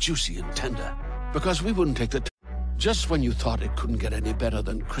crispy, juicy, and tender, because we wouldn't take the... Just when you thought it couldn't get any better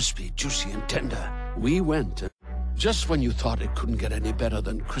than crispy, juicy, and tender, we went and... Just when you thought it couldn't get any better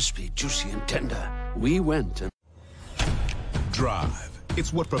than crispy, juicy, and tender, we went and... Drive.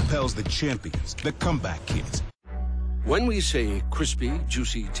 It's what propels the champions, the comeback kids. When we say crispy,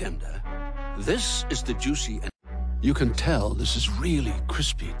 juicy, tender, this is the juicy and... You can tell this is really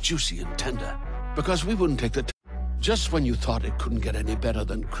crispy, juicy, and tender, because we wouldn't take the... Just when you thought it couldn't get any better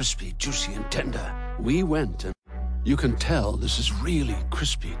than crispy, juicy, and tender, we went and... You can tell this is really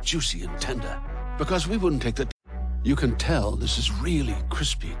crispy, juicy, and tender, because we wouldn't take the... You can tell this is really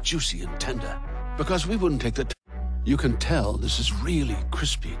crispy, juicy, and tender, because we wouldn't take the You can tell this is really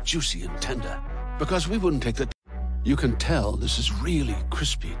crispy, juicy, and tender. Because we wouldn't take the You can tell this is really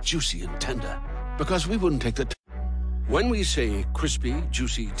crispy, juicy, and tender. Because we wouldn't take the When we say crispy,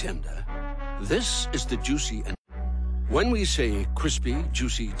 juicy, tender, this is the juicy and When we say crispy,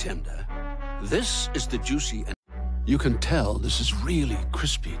 juicy, tender, this is the juicy and You can tell this is really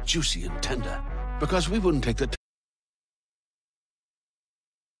crispy, juicy, and tender. Because we wouldn't take the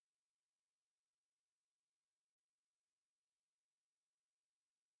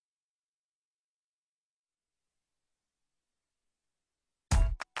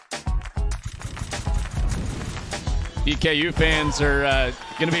EKU fans are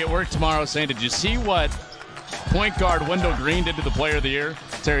going to be at work tomorrow saying, did you see what point guard Wendell Green did to the player of the year,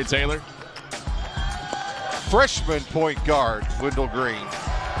 Terry Taylor? Freshman point guard Wendell Green.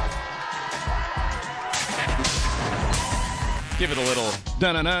 Give it a little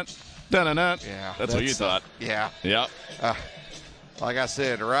dun-dun-dun, dun-dun-dun. Yeah. That's what you thought. Yeah. Yep. Like I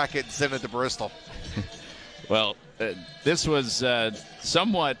said, rack it and send it to Bristol. Well, this was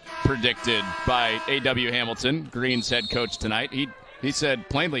somewhat predicted by A.W. Hamilton, Green's head coach tonight. He said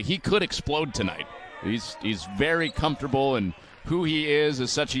plainly he could explode tonight. He's very comfortable in who he is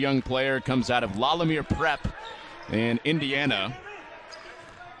as such a young player. Comes out of Lalamere Prep in Indiana.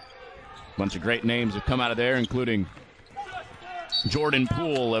 A bunch of great names have come out of there, including Jordan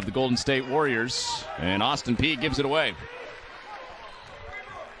Poole of the Golden State Warriors. And AustinPeay gives it away.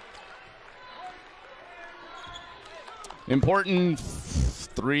 Important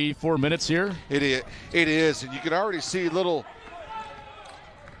 3-4 minutes here. It is, and you can already see little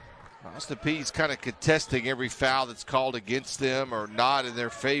AustinPeay's kind of contesting every foul that's called against them or not in their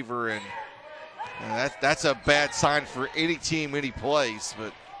favor, and that's a bad sign for any team, any place.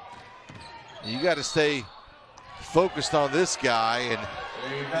 But you got to stay focused on this guy, and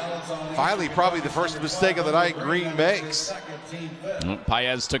finally, probably the first mistake of the night Green makes.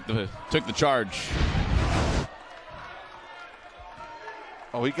 Paez took the charge.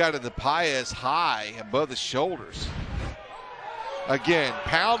 Oh, he got in the Paez high above the shoulders. Again,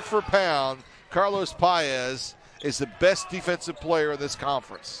 pound for pound, Carlos Paez is the best defensive player in this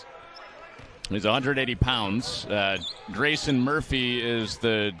conference. He's 180 pounds. Grayson Murphy is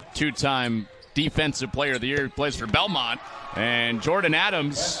the two-time defensive player of the year. He plays for Belmont. And Jordan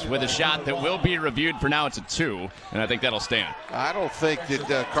Adams with a shot that will be reviewed. For now, it's a 2, and I think that'll stand. I don't think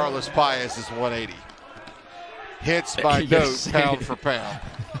that Carlos Paez is 180. Hence my note, pound for pound.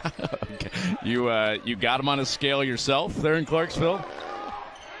 Okay. You got him on a scale yourself there in Clarksville?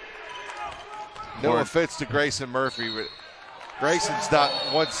 No offense to Grayson Murphy, but Grayson's not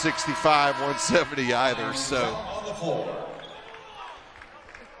 165, 170 either, so.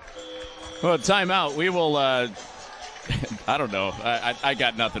 Well, timeout. We will, I don't know. I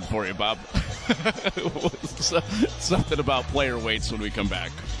got nothing for you, Bob. Something about player weights when we come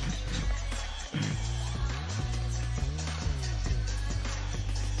back.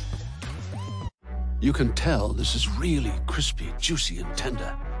 You can tell this is really crispy, juicy, and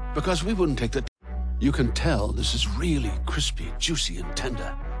tender. Because we wouldn't take the You can tell this is really crispy, juicy, and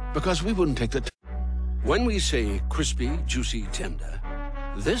tender. Because we wouldn't take the When we say crispy, juicy, tender,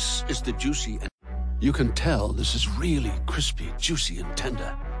 this is the juicy and You can tell this is really crispy, juicy, and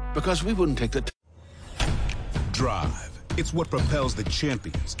tender. Because we wouldn't take the Drive. It's what propels the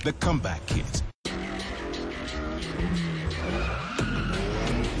champions, the comeback kids.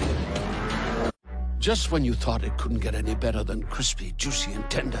 Just when you thought it couldn't get any better than crispy, juicy, and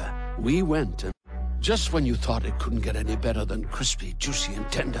tender, we went and Just when you thought it couldn't get any better than crispy, juicy,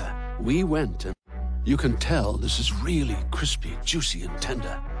 and tender, we went and You can tell this is really crispy, juicy, and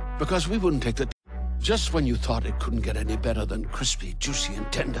tender. Because we wouldn't take the Just when you thought it couldn't get any better than crispy, juicy,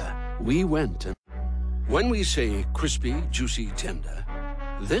 and tender, we went and When we say crispy, juicy, tender,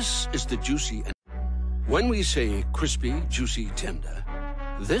 this is the juicy and When we say crispy, juicy, tender,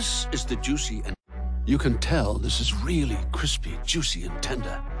 this is the juicy and You can tell this is really crispy, juicy, and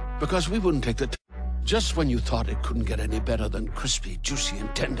tender. Because we wouldn't take the Just when you thought it couldn't get any better than crispy, juicy, and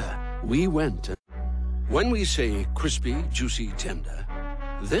tender, we went and When we say crispy, juicy, tender,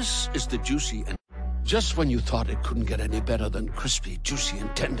 this is the juicy and Just when you thought it couldn't get any better than crispy, juicy,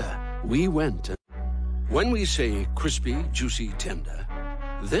 and tender, we went and When we say crispy, juicy, tender,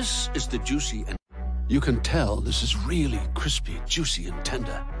 this is the juicy and You can tell this is really crispy, juicy, and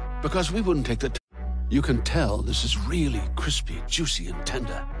tender. Because we wouldn't take the You can tell this is really crispy, juicy, and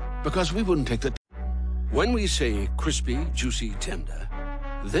tender. Because we wouldn't take the When we say crispy, juicy, tender,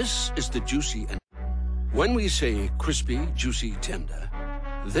 this is the juicy and When we say crispy, juicy, tender,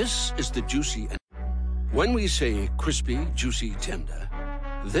 this is the juicy and When we say crispy, juicy, tender,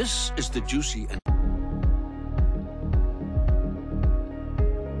 This is the juicy and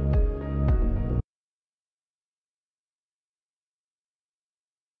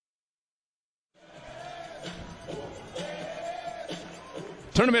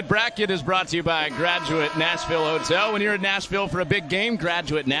Tournament bracket is brought to you by Graduate Nashville Hotel. When you're in Nashville for a big game,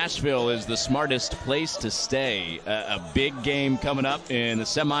 Graduate Nashville is the smartest place to stay. A big game coming up in the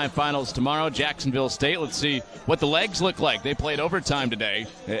semifinals tomorrow, Jacksonville State. Let's see what the legs look like. They played overtime today,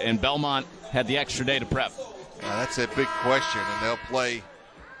 and Belmont had the extra day to prep. That's a big question, and they'll play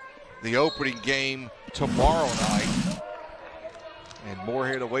the opening game tomorrow night. And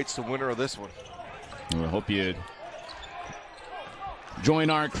Moorhead awaits the winner of this one. I hope you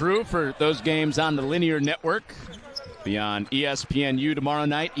join our crew for those games on the linear network. Be on ESPNU tomorrow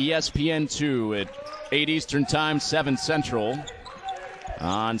night, ESPN2 at 8 Eastern Time, 7 Central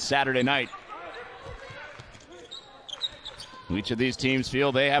on Saturday night. Each of these teams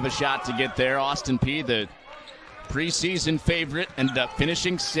feel they have a shot to get there. AustinPeay, the preseason favorite, ended up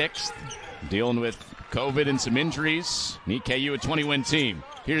finishing 6th, dealing with COVID and some injuries. EKU, a 20-win team.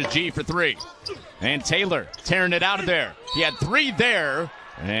 Here's G for 3. And Taylor tearing it out of there. He had 3 there.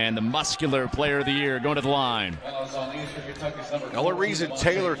 And the muscular player of the year going to the line. The only reason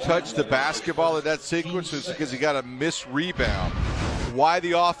Taylor touched the basketball in that sequence was because he got a missed rebound. Why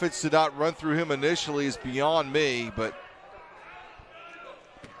the offense did not run through him initially is beyond me, but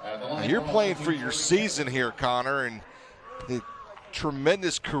you're playing for your season here, Connor, and the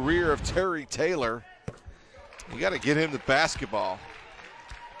tremendous career of Terry Taylor. You got to get him the basketball.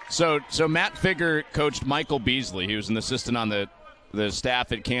 So Matt Figger coached Michael Beasley. He was an assistant on the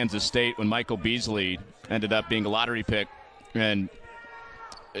staff at Kansas State when Michael Beasley ended up being a lottery pick. And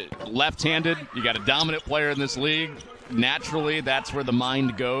left-handed, you got a dominant player in this league. Naturally, that's where the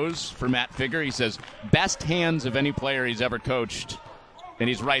mind goes for Matt Figger. He says best hands of any player he's ever coached, and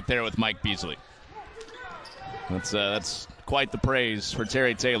he's right there with Mike Beasley. That's quite the praise for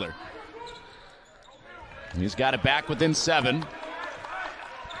Terry Taylor. He's got it back within 7.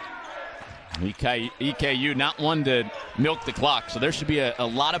 EKU not one to milk the clock, so there should be a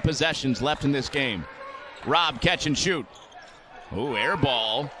lot of possessions left in this game. Rob, catch and shoot. Oh, air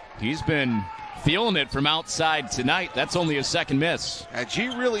ball. He's been feeling it from outside tonight. That's only his 2nd miss. And G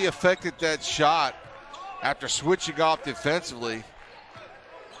really affected that shot after switching off defensively.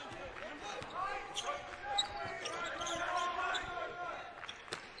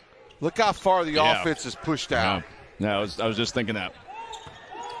 Look how far the offense is pushed out. No, I was just thinking that.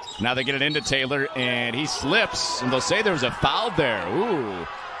 Now they get it into Taylor, and he slips, and they'll say there was a foul there. Ooh,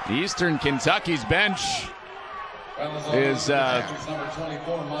 Eastern Kentucky's bench is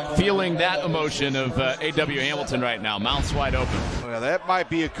feeling that emotion of A.W. Hamilton right now. Mouths wide open. Well, that might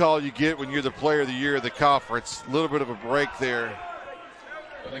be a call you get when you're the player of the year of the conference. A little bit of a break there.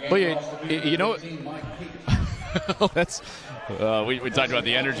 Well, you know, that's we talked about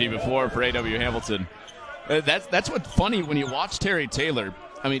the energy before for A.W. Hamilton. That's what's funny when you watch Terry Taylor.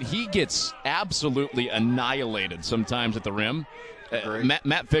 I mean, he gets absolutely annihilated sometimes at the rim.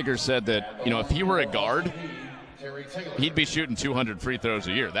 Matt Figger said that, if he were a guard, he'd be shooting 200 free throws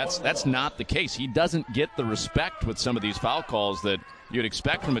a year. That's not the case. He doesn't get the respect with some of these foul calls that you'd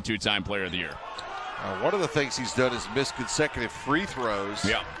expect from a 2-time player of the year. One of the things he's done is miss consecutive free throws.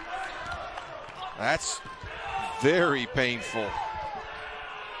 Yeah. That's very painful.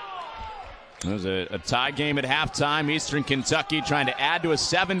 There's a tie game at halftime. Eastern Kentucky trying to add to a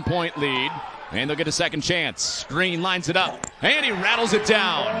 7-point lead. And they'll get a second chance. Green lines it up. And he rattles it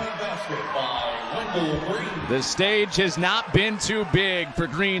down. The stage has not been too big for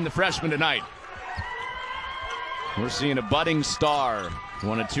Green, the freshman, tonight. We're seeing a budding star.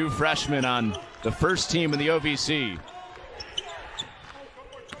 One of 2 freshmen on the first team in the OVC.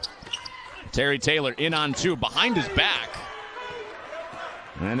 Terry Taylor in on 2 behind his back.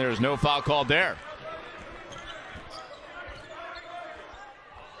 And there is no foul called there.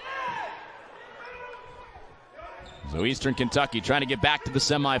 So Eastern Kentucky trying to get back to the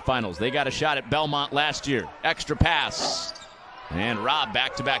semifinals. They got a shot at Belmont last year. Extra pass. And Rob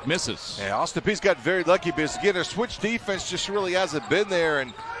back-to-back misses. Yeah, AustinPeay's got very lucky because, again, their switch defense just really hasn't been there.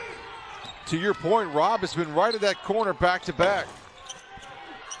 And to your point, Rob has been right at that corner back-to-back.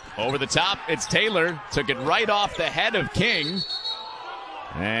 Over the top, it's Taylor. Took it right off the head of King.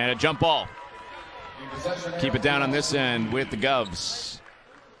 And a jump ball. Keep it down on this end with the Govs.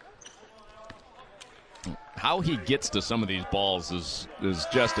 How he gets to some of these balls is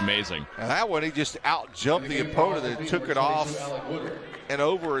just amazing. And that one, he just out-jumped the opponent and took it off and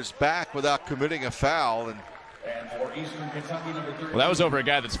over his back without committing a foul. And And for Eastern Kentucky, number 13. Well, that was over a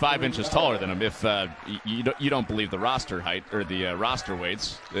guy that's 5 inches taller than him. If you don't believe the roster height or the roster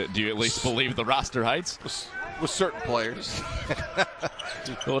weights, do you at least believe the roster heights? With certain players.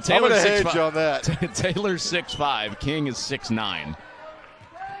 Well, I'm Taylor's going to hedge on that. Taylor's 6'5", King is 6'9".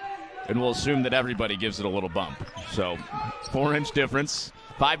 And we'll assume that everybody gives it a little bump. So, 4-inch difference.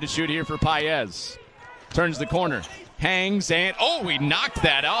 5 to shoot here for Paez. Turns the corner. Hangs and, he knocked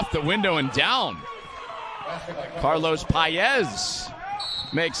that off the window and down. Carlos Paez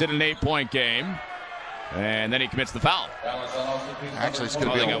makes it an 8-point game. And then he commits the foul. Actually, it's going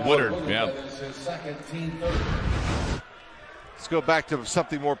to be on Woodard. Yeah. Let's go back to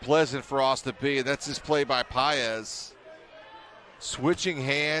something more pleasant for AustinPeay, and that's this play by Paez. Switching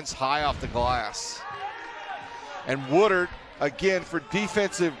hands high off the glass. And Woodard, again, for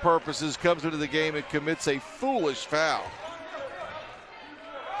defensive purposes, comes into the game and commits a foolish foul.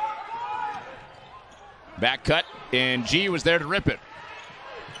 Back cut, and G was there to rip it.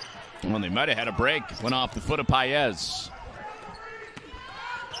 Well, they might have had a break. Went off the foot of Paez.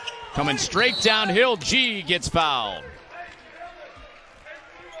 Coming straight downhill, G gets fouled.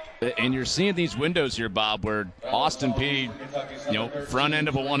 And you're seeing these windows here, Bob, where AustinPeay, front end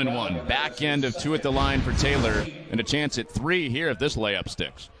of a 1-and-1, back end of 2 at the line for Taylor, and a chance at 3 here if this layup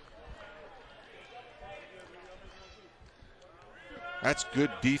sticks. That's good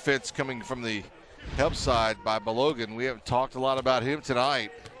defense coming from the help side by Balogun. We haven't talked a lot about him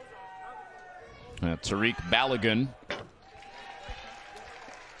tonight. Tariq Balogun.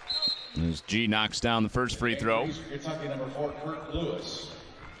 As G knocks down the first free throw. Kentucky number 4, Kurt Lewis.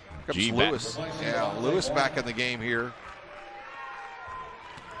 Lewis. Yeah, Lewis back in the game here.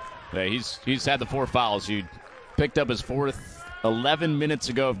 Yeah, he's had the 4 fouls. He picked up his 4th 11 minutes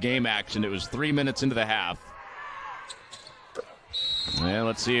ago of game action. It was 3 minutes into the half. And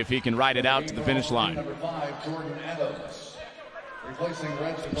let's see if he can ride it out to the finish line.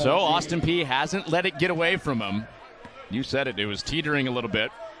 So AustinPeay hasn't let it get away from him. You said it. It was teetering a little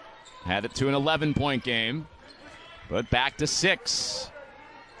bit. Had it to an 11-point game. But back to 6.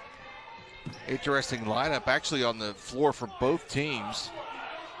 Interesting lineup actually on the floor for both teams.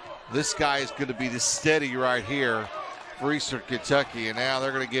 This guy is going to be the steady right here for Eastern Kentucky. And now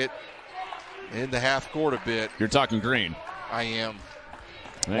they're going to get in the half court a bit. You're talking Green. I am.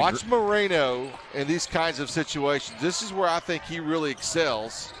 Watch Moreno in these kinds of situations. This is where I think he really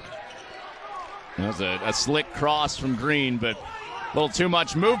excels. That was a slick cross from Green, but a little too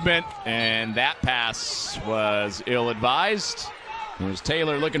much movement, and that pass was ill-advised. It was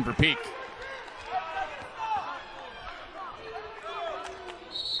Taylor looking for Peak.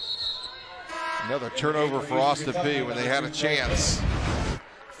 Another turnover for AustinPeay when they had a chance.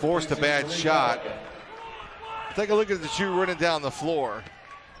 Forced a bad shot. Take a look at the 2 running down the floor.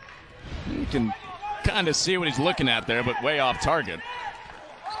 You can kind of see what he's looking at there, but way off target.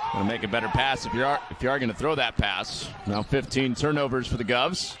 Gonna make a better pass if you are going to throw that pass. Now 15 turnovers for the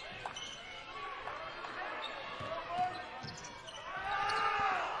Govs.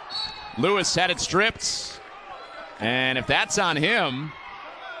 Lewis had it stripped, and if that's on him,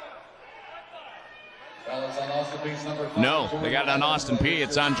 no, they got it on AustinPeay.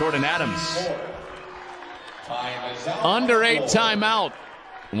 It's on Jordan Adams. Under 8 timeout.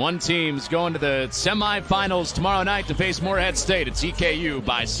 One team's going to the semifinals tomorrow night to face Morehead State. It's EKU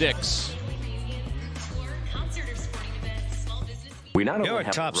by 6. Your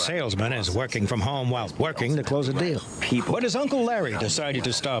top salesman is working from home while working to close a deal. What does Uncle Larry decided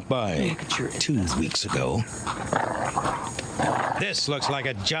to stop by 2 weeks ago? This looks like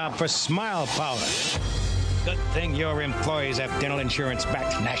a job for Smile Power. Good thing your employees have dental insurance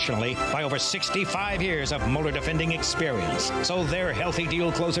backed nationally by over 65 years of molar defending experience. So their healthy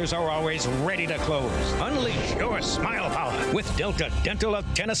deal closers are always ready to close. Unleash your Smile Power with Delta Dental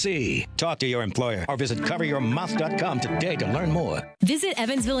of Tennessee. Talk to your employer or visit coveryourmouth.com today to learn more. Visit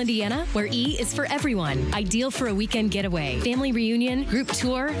Evansville, Indiana, where E is for everyone. Ideal for a weekend getaway, family reunion, group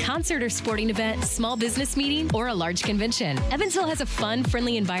tour, concert or sporting event, small business meeting, or a large convention. Evansville has a fun,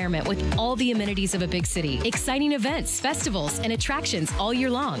 friendly environment with all the amenities of a big city. Exciting events, festivals, and attractions all year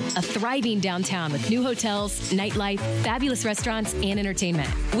long. A thriving downtown with new hotels, nightlife, fabulous restaurants, and entertainment.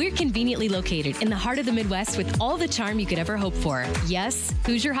 We're conveniently located in the heart of the Midwest with all the charm you could ever hope for. Yes,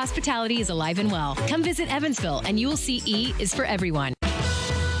 Hoosier hospitality is alive and well. Come visit Evansville and you will see E is for everyone.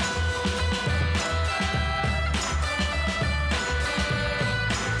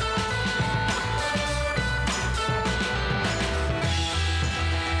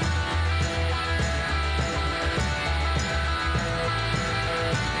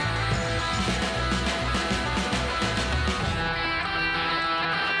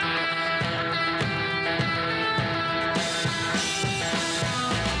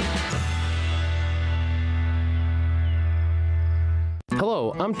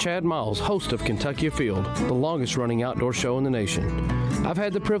 I'm Chad Miles, host of Kentucky Afield, the longest-running outdoor show in the nation. I've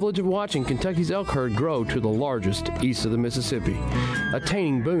had the privilege of watching Kentucky's elk herd grow to the largest east of the Mississippi,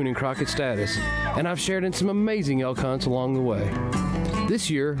 attaining Boone and Crockett status, and I've shared in some amazing elk hunts along the way. This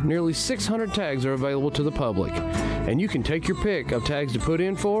year, nearly 600 tags are available to the public, and you can take your pick of tags to put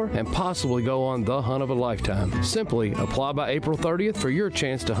in for and possibly go on the hunt of a lifetime. Simply apply by April 30th for your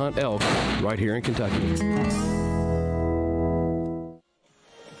chance to hunt elk right here in Kentucky.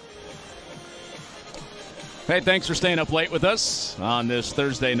 Hey, thanks for staying up late with us on this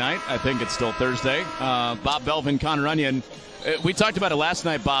Thursday night. I think it's still Thursday. Bob Belvin, Connor Onion. We talked about it last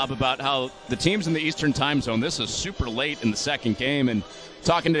night, Bob, about how the teams in the Eastern time zone, this is super late in the second game. And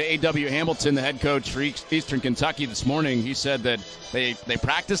talking to A.W. Hamilton, the head coach for Eastern Kentucky this morning, he said that they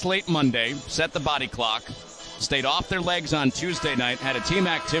practiced late Monday, set the body clock, stayed off their legs on Tuesday night, had a team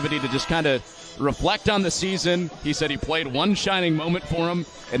activity to just kind of reflect on the season. He said he played one shining moment for him,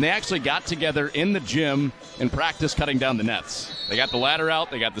 and they actually got together in the gym and practiced cutting down the nets. They got the ladder out,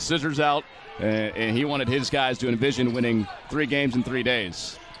 they got the scissors out, and he wanted his guys to envision winning 3 games in 3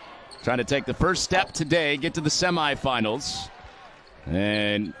 days. Trying to take the first step today, get to the semifinals.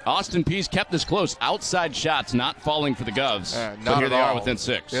 And AustinPeay's kept this close. Outside shots not falling for the Govs. But here they are within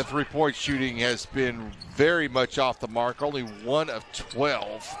 6. Their three-point shooting has been very much off the mark. Only 1 of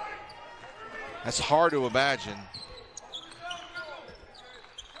 12. That's hard to imagine.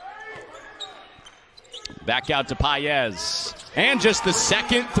 Back out to Paez. And just the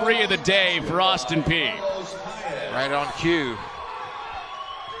second 3 of the day for AustinPeay. Right on cue.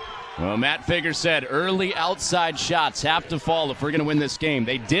 Well, Matt Figger said early outside shots have to fall if we're going to win this game.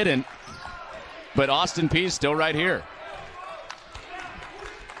 They didn't, but AustinPeay's still right here.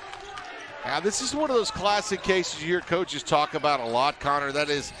 Now, this is one of those classic cases you hear coaches talk about a lot, Connor. That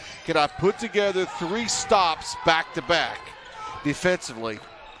is, can I put together 3 stops back-to-back defensively?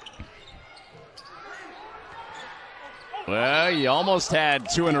 Well, you almost had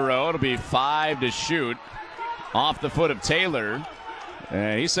 2 in a row. It'll be 5 to shoot off the foot of Taylor.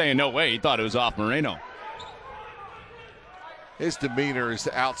 And he's saying no way. He thought it was off Moreno. His demeanor is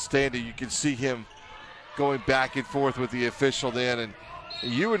outstanding. You can see him going back and forth with the official then. And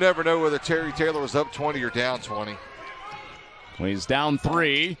you would never know whether Terry Taylor was up 20 or down 20. Well, he's down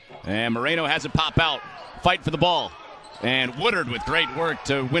 3. And Moreno has it pop out. Fight for the ball. And Woodard with great work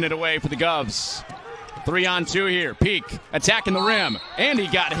to win it away for the Govs. 3-on-2 here. Peak attacking the rim. And he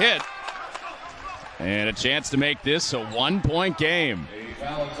got hit. And a chance to make this a 1-point game.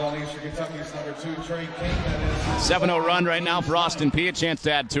 7-0 run right now for AustinPeay. A chance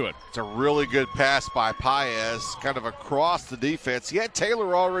to add to it. It's a really good pass by Paez, kind of across the defense. He had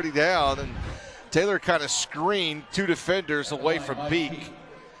Taylor already down, and Taylor kind of screened 2 defenders away from Peak.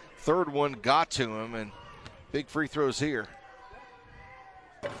 Third one got to him, and big free throws here.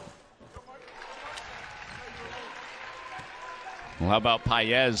 Well, how about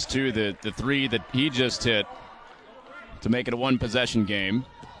Paez, too, the 3 that he just hit to make it a 1-possession game.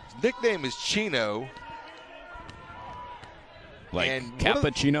 His nickname is Chino. Like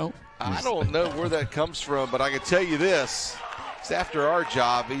Cappuccino? I don't know where that comes from, but I can tell you this. It's after our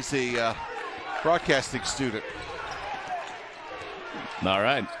job. He's a broadcasting student. All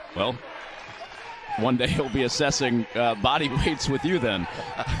right. Well, one day he'll be assessing body weights with you then.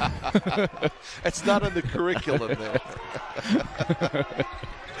 It's not in the curriculum there.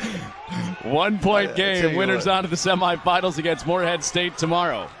 1-point game. Winners on to the semifinals against Morehead State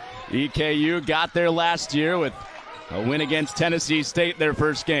tomorrow. EKU got there last year with a win against Tennessee State their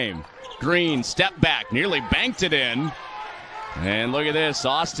first game. Green, step back, nearly banked it in. And look at this.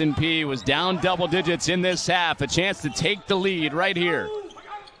 AustinPeay was down double digits in this half. A chance to take the lead right here.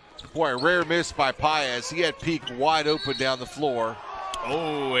 Boy, a rare miss by Paez. He had Peak wide open down the floor.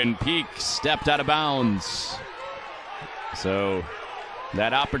 Oh, and Peak stepped out of bounds. So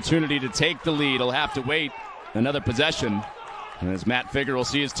that opportunity to take the lead will have to wait another possession. And as Matt Figger will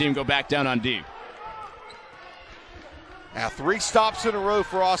see his team go back down on D. Now 3 stops in a row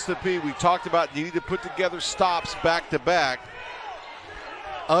for AustinPeay. We talked about needing to put together stops back-to-back.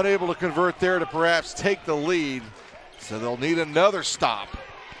 Unable to convert there to perhaps take the lead. So they'll need another stop.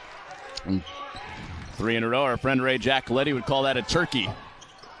 3 in a row. Our friend Ray Giacoletti would call that a turkey.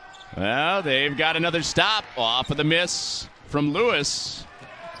 Well, they've got another stop off of the miss from Lewis.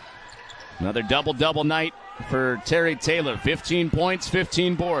 Another double-double night for Terry Taylor. 15 points,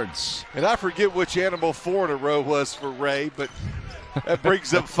 15 boards. And I forget which animal 4 in a row was for Ray, but that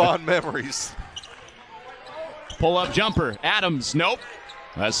brings up fond memories. Pull-up jumper. Adams, nope.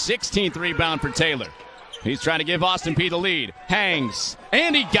 A 16th rebound for Taylor. He's trying to give AustinPeay the lead. Hangs.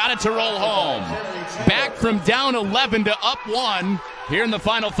 And he got it to roll home. Back from down 11 to up 1. here in the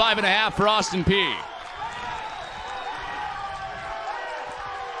final 5.5 for AustinPeay.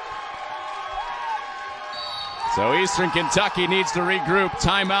 So Eastern Kentucky needs to regroup.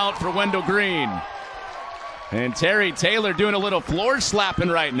 Timeout for Wendell Green. And Terry Taylor doing a little floor slapping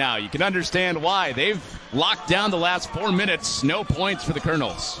right now. You can understand why. They've locked down the last 4 minutes. No points for the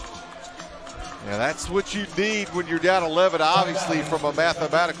Colonels. Yeah, that's what you need when you're down 11, obviously from a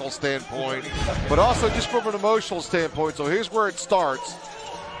mathematical standpoint, but also just from an emotional standpoint. So here's where it starts,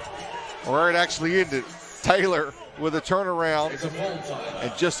 or where it actually ended. Taylor with a turnaround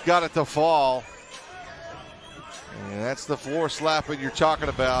and just got it to fall. And that's the floor slapping you're talking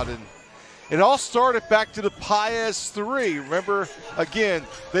about. And it all started back to the Paez 3. Remember, again,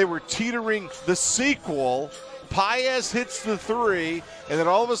 they were teetering the sequel. Paez hits the 3, and then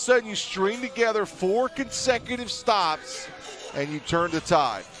all of a sudden you string together 4 consecutive stops, and you turn the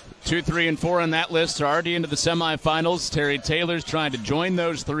tide. 2, 3, and 4 on that list are already into the semifinals. Terry Taylor's trying to join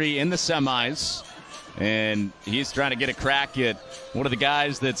those 3 in the semis, and he's trying to get a crack at one of the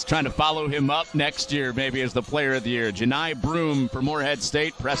guys that's trying to follow him up next year, maybe as the player of the year. Janai Broom for Morehead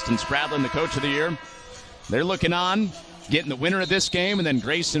State, Preston Spradlin, the coach of the year. They're looking on, getting the winner of this game, and then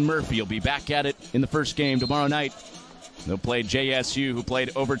Grayson Murphy will be back at it in the first game tomorrow night. They'll play JSU, who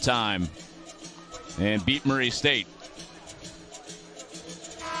played overtime and beat Murray State.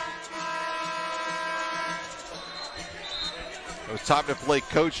 It's time to play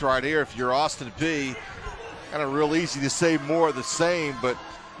coach right here if you're AustinPeay. Kind of real easy to say more of the same, but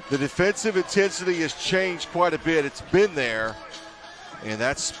the defensive intensity has changed quite a bit. It's been there, and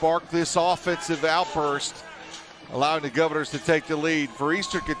that sparked this offensive outburst, allowing the Governors to take the lead. For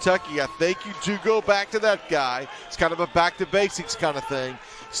Eastern Kentucky, I think you do go back to that guy. It's kind of a back-to-basics kind of thing.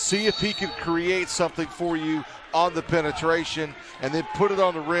 See if he can create something for you on the penetration, and then put it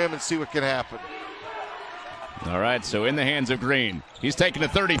on the rim and see what can happen. All right, so in the hands of Green. He's taking a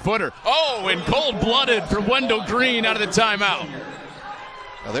 30-footer. Oh, and cold-blooded for Wendell Green out of the timeout.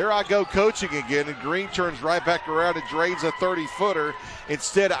 Now there I go coaching again, and Green turns right back around and drains a 30-footer.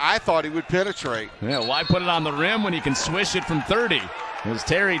 Instead, I thought he would penetrate. Yeah, why put it on the rim when you can swish it from 30? It was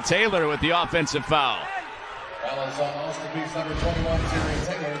Terry Taylor with the offensive foul. Foul is on AustinPeay's number 21, Terry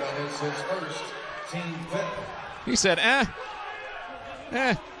Taylor. That is his first team fifth. He said,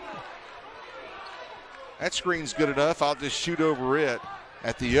 That screen's good enough. I'll just shoot over it.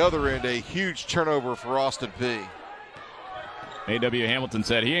 At the other end, a huge turnover for AustinPeay. A.W. Hamilton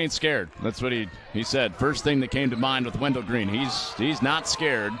said he ain't scared. That's what he said. First thing that came to mind with Wendell Green. He's not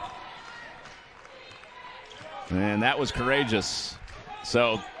scared. And that was courageous.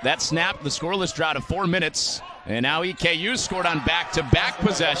 So that snapped the scoreless drought of 4 minutes. And now EKU scored on back-to-back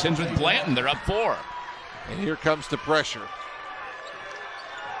possessions with Blanton. They're up 4. And here comes the pressure.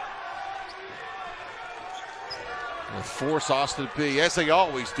 And force AustinPeay, as they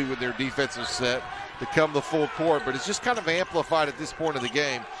always do in their defensive set, to come the full court, but it's just kind of amplified at this point of the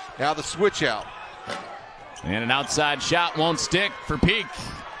game. Now the switch out. And an outside shot won't stick for Peak.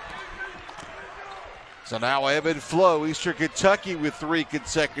 So now ebb and flow. Eastern Kentucky with 3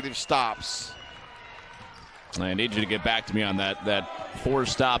 consecutive stops. I need you to get back to me on that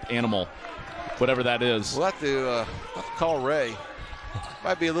 4-stop animal, whatever that is. We'll have to call Ray.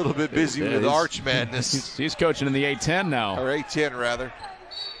 Might be a little bit busy with Arch Madness. He's coaching in the A-10 now. Or A-10, rather.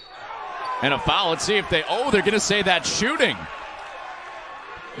 And a foul. Let's see if they're going to say that shooting.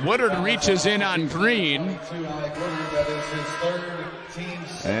 Woodard reaches in on Green.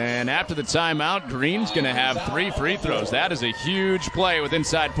 And after the timeout, Green's going to have 3 free throws. That is a huge play with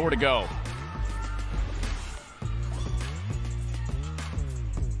inside 4 to go.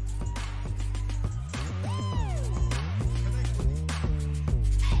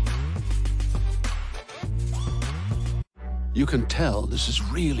 You can tell this is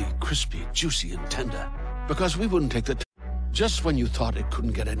really crispy, juicy, and tender because we wouldn't take the just when you thought it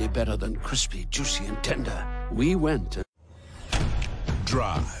couldn't get any better than crispy, juicy, and tender, we went and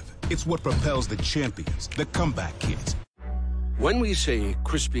Drive. It's what propels the champions, the comeback kids. When we say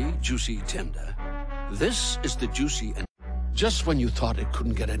crispy, juicy, tender, this is the juicy and just when you thought it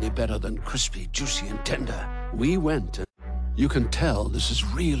couldn't get any better than crispy, juicy, and tender, we went and you can tell this is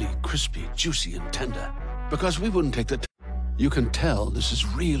really crispy, juicy, and tender because we wouldn't take the you can tell this is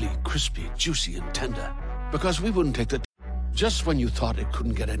really crispy, juicy, and tender because we wouldn't take the just when you thought it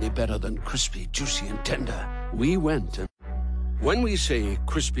couldn't get any better than crispy, juicy, and tender, we went and when we say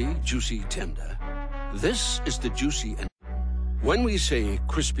crispy, juicy, tender, this is the juicy and when we say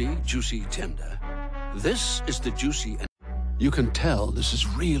crispy, juicy, tender, this is the juicy and you can tell this is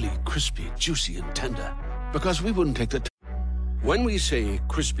really crispy, juicy, and tender because we wouldn't take the when we say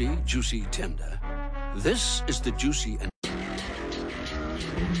crispy, juicy, tender, this is the juicy and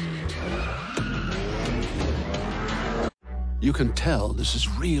You can tell this is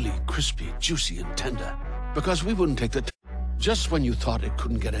really crispy, juicy, and tender because we wouldn't take the just when you thought it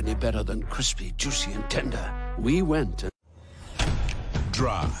couldn't get any better than crispy, juicy, and tender, we went and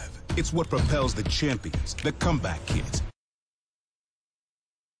Drive. It's what propels the champions, the comeback kids.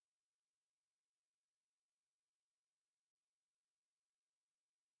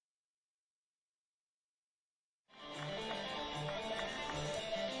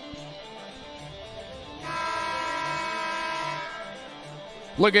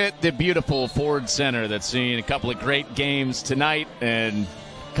 Look at the beautiful Ford Center that's seen a couple of great games tonight and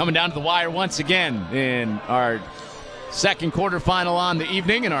coming down to the wire once again in our second quarterfinal on the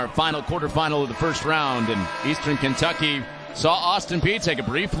evening and our final quarterfinal of the first round. And Eastern Kentucky saw AustinPeay take a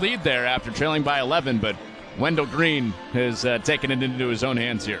brief lead there after trailing by 11, but Wendell Green has taken it into his own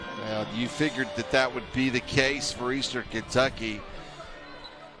hands here. Well, you figured that would be the case for Eastern Kentucky.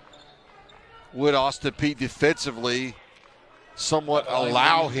 Would AustinPeay defensively somewhat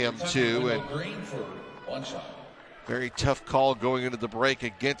allow him to? And very tough call going into the break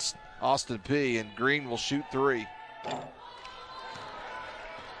against AustinPeay, and Green will shoot three.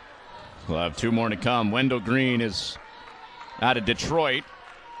 We'll have two more to come. Wendell Green is out of Detroit.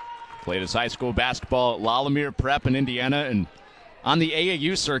 Played his high school basketball at Lalamere Prep in Indiana, and on the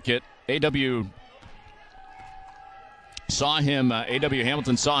AAU circuit, A.W.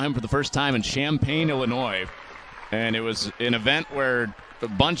 Hamilton saw him for the first time in Champaign, Illinois. And it was an event where a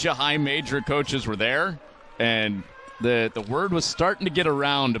bunch of high major coaches were there, and the word was starting to get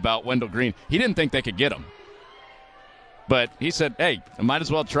around about Wendell Green. He didn't think they could get him. But he said, hey, I might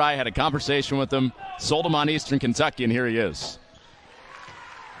as well try. Had a conversation with him, sold him on Eastern Kentucky, and here he is.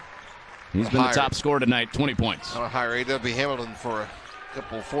 He's been the top scorer tonight, 20 points. I want to hire A.W. Hamilton for a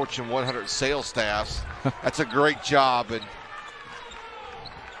couple of Fortune 100 sales staffs. That's a great job, and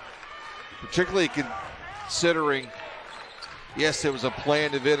particularly considering, yes, it was a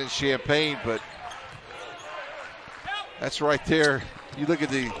planned event in Champaign, but that's right there. You look at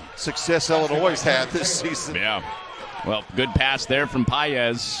the success Illinois has had this season. Yeah. Well, good pass there from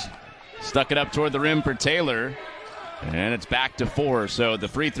Paez. Stuck it up toward the rim for Taylor. And it's back to 4. So the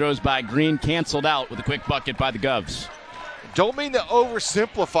free throws by Green canceled out with a quick bucket by the Govs. Don't mean to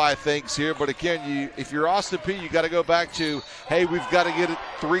oversimplify things here, but again, if you're AustinPeay, you got to go back to, hey, we've got to get it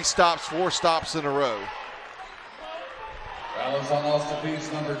 3 stops, 4 stops in a row. Fouls on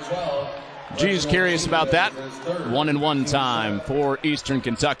AustinPeay's number 12. G's curious about that. 1-and-1 time for Eastern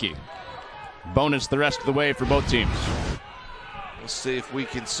Kentucky. Bonus the rest of the way for both teams. We'll see if we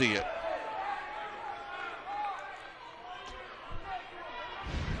can see it.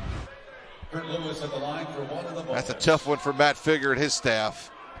 Kurt Lewis at the line for one of the bonus. That's a tough one for Matt Figger and his staff.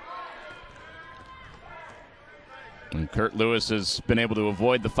 And Kurt Lewis has been able to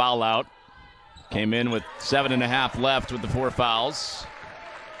avoid the foul out. Came in with 7.5 left with the 4 fouls.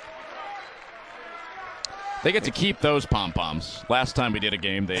 They get to keep those pom-poms. Last time we did a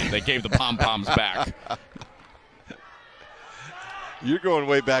game, they gave the pom-poms back. You're going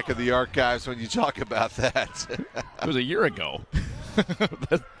way back in the archives when you talk about that. It was a year ago.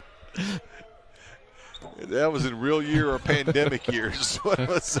 That was in real year or pandemic years. What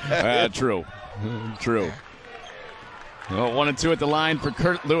was that? True. True. Well, 1 and 2 at the line for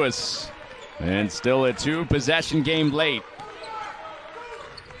Kurt Lewis. And still a 2-possession game late.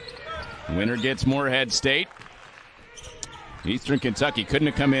 Winner gets Moorhead State. Eastern Kentucky couldn't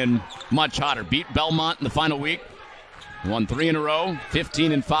have come in much hotter. Beat Belmont in the final week. Won 3 in a row,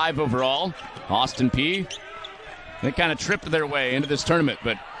 15-5 overall. AustinPeay, they kind of tripped their way into this tournament,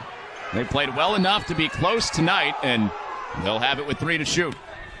 but they played well enough to be close tonight, and they'll have it with 3 to shoot.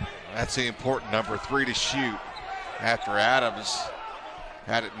 That's the important number, 3 to shoot, after Adams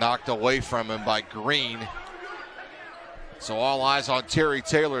had it knocked away from him by Green. So all eyes on Terry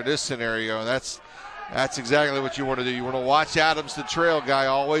Taylor in this scenario, and that's exactly what you want to do. You want to watch Adams, the trail guy,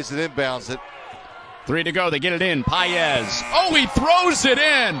 always, and inbounds it. 3 to go. They get it in. Paez. Oh, he throws it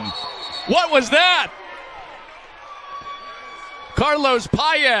in. What was that? Carlos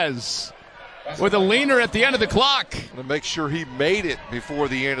Paez with a leaner at the end of the clock. To make sure he made it before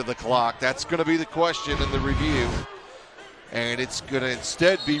the end of the clock. That's going to be the question in the review. And it's going to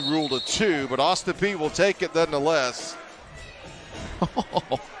instead be ruled a 2, but AustinPeay will take it nonetheless.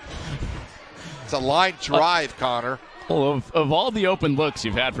 It's a line drive, Connor. Well, of all the open looks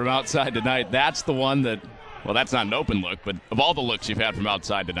you've had from outside tonight, that's the one that, well, that's not an open look, but of all the looks you've had from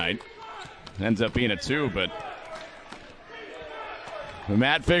outside tonight, ends up being a 2, but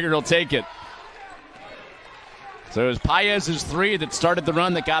Matt Figger will take it. So it was Paez's 3 that started the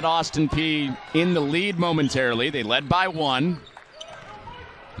run that got AustinPeay in the lead momentarily. They led by 1.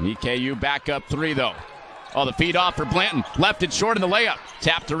 EKU back up 3, though. Oh, the feed off for Blanton. Left it short in the layup.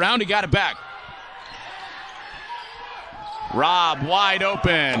 Tapped around, he got it back. Rob wide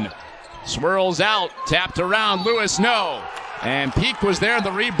open. Swirls out, tapped around. Lewis, no. And Peak was there,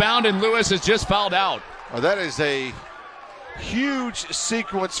 the rebound, and Lewis has just fouled out. Well, that is a huge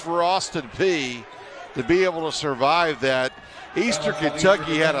sequence for AustinPeay to be able to survive that. Eastern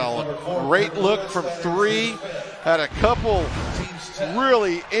Kentucky had a great look from 3, had a couple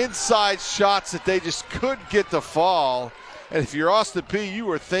really inside shots that they just couldn't get to fall. And if you're AustinPeay, you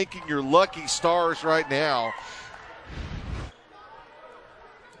are thanking your lucky stars right now.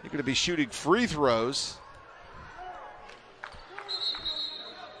 You're going to be shooting free throws.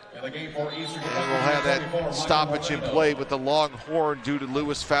 And we'll have that stoppage in play with the long horn due to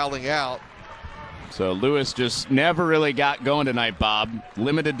Lewis fouling out. So Lewis just never really got going tonight, Bob.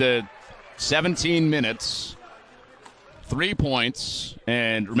 Limited to 17 minutes, 3 points.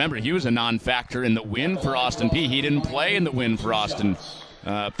 And remember, he was a non-factor in the win for AustinPeay. He didn't play in the win for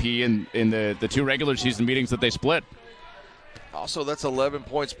AustinPeay in the 2 regular season meetings that they split. Also, that's 11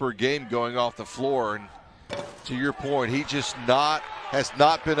 points per game going off the floor. And to your point, he just has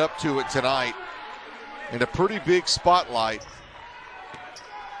not been up to it tonight in a pretty big spotlight.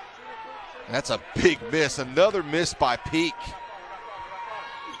 That's a big miss. Another miss by Peak.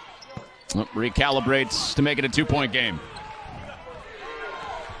 Recalibrates to make it a 2-point game.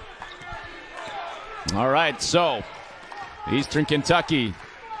 All right, so Eastern Kentucky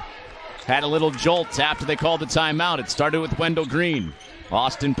had a little jolt after they called the timeout. It started with Wendell Green.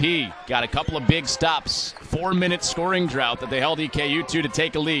 AustinPeay got a couple of big stops. 4-minute scoring drought that they held EKU to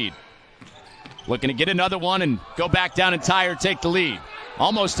take a lead. Looking to get another one and go back down and tie or take the lead.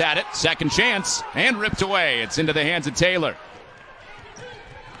 Almost had it. Second chance and ripped away. It's into the hands of Taylor.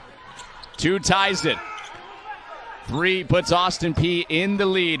 2 ties it. 3 puts AustinPeay in the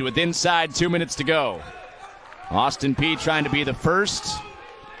lead with inside 2 minutes to go. AustinPeay trying to be the first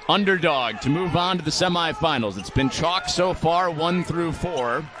underdog to move on to the semifinals. It's been chalk so far, 1 through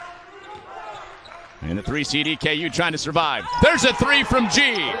 4. And the 3-seed EKU trying to survive. There's a 3 from G.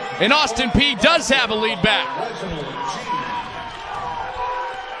 And AustinPeay does have a lead back.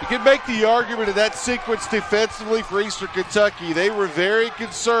 You can make the argument of that sequence defensively for Eastern Kentucky. They were very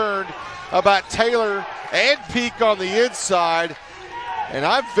concerned about Taylor and Peak on the inside. And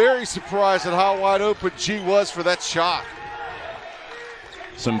I'm very surprised at how wide open G was for that shot.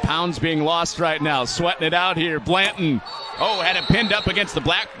 Some pounds being lost right now. Sweating it out here. Blanton. Oh, had it pinned up against the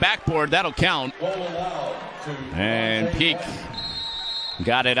backboard. That'll count. And Peak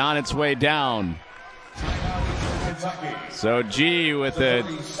got it on its way down. So G with a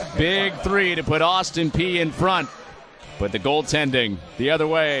big 3 to put AustinPeay in front. But the goaltending the other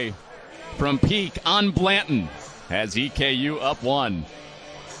way from Peak on Blanton has EKU up 1.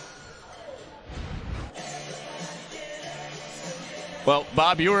 Well,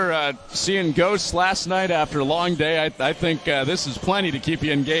 Bob, you were seeing ghosts last night after a long day. I think this is plenty to keep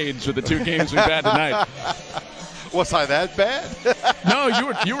you engaged with the 2 games we've had tonight. Was I that bad? No,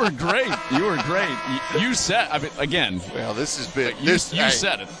 you were great. You were great. You said, I mean, again. Well, this has been. You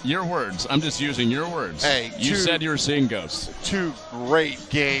said it. Your words. I'm just using your words. Hey, you said you were seeing ghosts. 2 great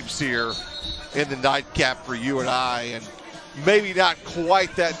games here in the nightcap for you and I, and maybe not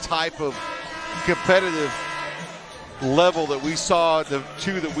quite that type of competitive level that we saw the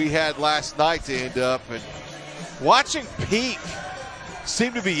 2 that we had last night to end up. And watching Peak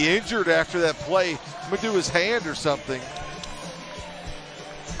seem to be injured after that play. Went to his hand or something.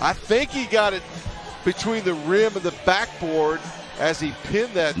 I think he got it between the rim and the backboard as he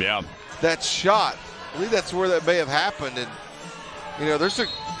pinned that shot. I believe that's where that may have happened. And, you know, there's a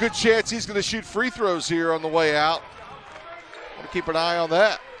good chance he's going to shoot free throws here on the way out. Want to keep an eye on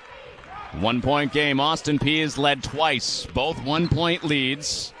that. 1-point game. AustinPeay has led twice. Both 1-point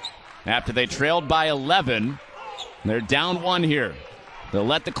leads after they trailed by 11. They're down 1 here. They'll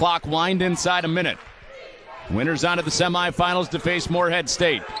let the clock wind inside a minute. Winners on to the semifinals to face Morehead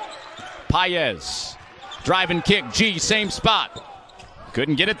State. Paez, drive and kick. G, same spot.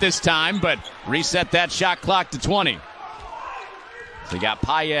 Couldn't get it this time, but reset that shot clock to 20. So you got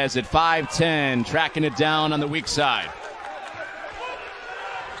Paez at 5'10", tracking it down on the weak side.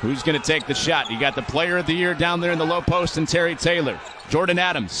 Who's going to take the shot? You got the player of the year down there in the low post and Terry Taylor. Jordan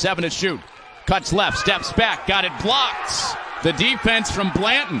Adams, 7 to shoot. Cuts left, steps back, got it blocked. The defense from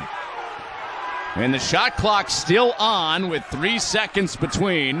Blanton. And the shot clock still on with 3 seconds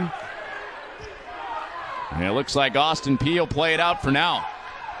between. And it looks like AustinPeay will play it out for now.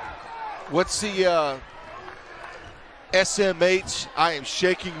 What's the SMH? I am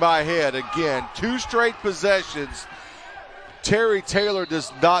shaking my head again. 2 straight possessions. Terry Taylor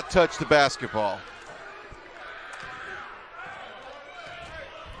does not touch the basketball.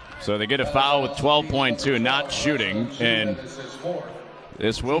 So they get a foul with 12.2, not shooting, and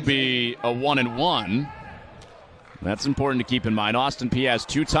this will be a 1-and-1. That's important to keep in mind. AustinPeay has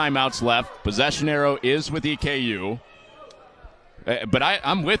 2 timeouts left. Possession arrow is with EKU. But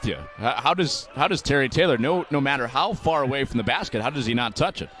I'm with you. How does Terry Taylor, no matter how far away from the basket, how does he not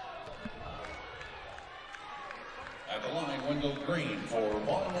touch it? At the line, Wendell Green for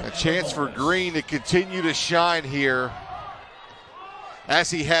a chance for Green to continue to shine here,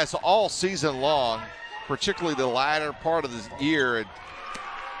 as he has all season long, particularly the latter part of the year.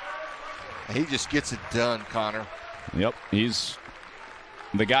 And he just gets it done, Connor. Yep, he's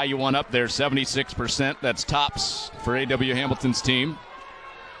the guy you want up there, 76%. That's tops for A.W. Hamilton's team.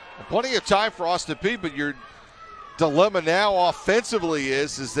 Plenty of time for AustinPeay, but your dilemma now offensively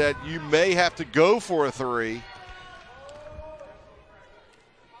is that you may have to go for a 3.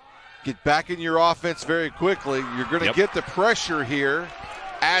 Get back in your offense very quickly. You're going to get the pressure here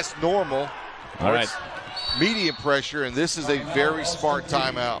as normal. All right. Medium pressure, and this is a very smart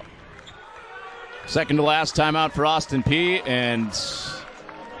timeout. Second to last timeout for AustinPeay, and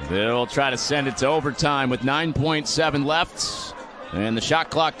they'll try to send it to overtime with 9.7 left, and the shot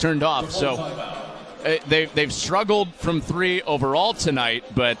clock turned off. So they've struggled from 3 overall tonight,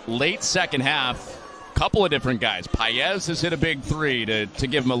 but late second half, couple of different guys. Paez has hit a big 3 to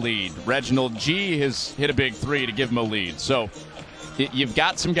give him a lead. Reginald G has hit a big 3 to give him a lead. So you've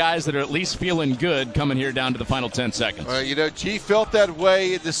got some guys that are at least feeling good coming here down to the final 10 seconds. G felt that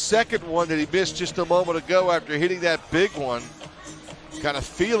way in the second one that he missed just a moment ago after hitting that big one. Kind of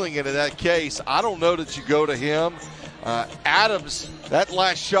feeling it in that case. I don't know that you go to him. Adams, that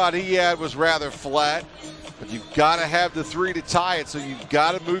last shot he had was rather flat, but you've got to have the 3 to tie it, so you've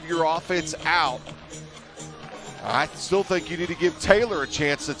got to move your offense out. I still think you need to give Taylor a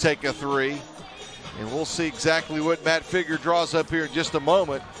chance to take a 3. And we'll see exactly what Matt Figure draws up here in just a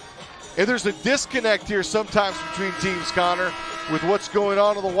moment. And there's a disconnect here sometimes between teams, Connor, with what's going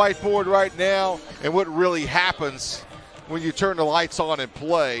on the whiteboard right now and what really happens when you turn the lights on and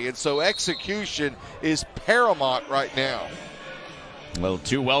play. And so execution is paramount right now. Well,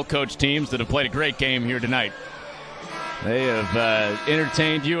 2 well-coached teams that have played a great game here tonight. They have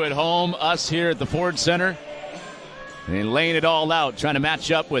entertained you at home, us here at the Ford Center, and laying it all out, trying to match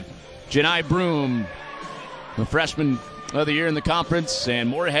up with Janai Broom, the freshman of the year in the conference, and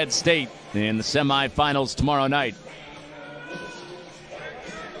Moorhead State in the semifinals tomorrow night.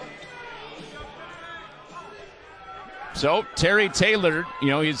 So Terry Taylor,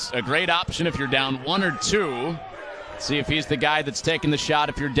 he's a great option if you're down 1 or 2. See if he's the guy that's taking the shot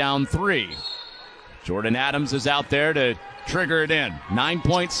if you're down 3. Jordan Adams is out there to trigger it in.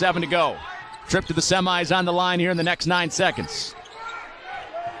 9.7 to go. Trip to the semis on the line here in the next 9 seconds.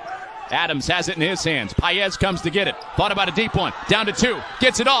 Adams has it in his hands. Paez comes to get it. Thought about a deep one. Down to 2.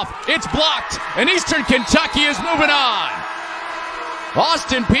 Gets it off. It's blocked. And Eastern Kentucky is moving on.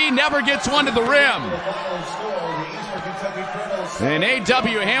 AustinPeay never gets one to the rim. And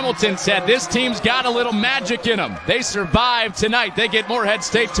A.W. Hamilton said this team's got a little magic in them. They survived tonight. They get Moorhead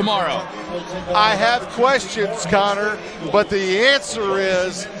State tomorrow. I have questions, Connor, but the answer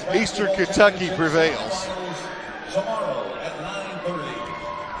is Eastern Kentucky prevails.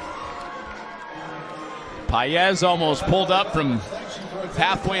 Paez almost pulled up from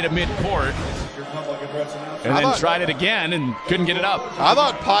halfway to midcourt and then tried it again and couldn't get it up. I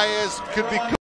thought Paez could be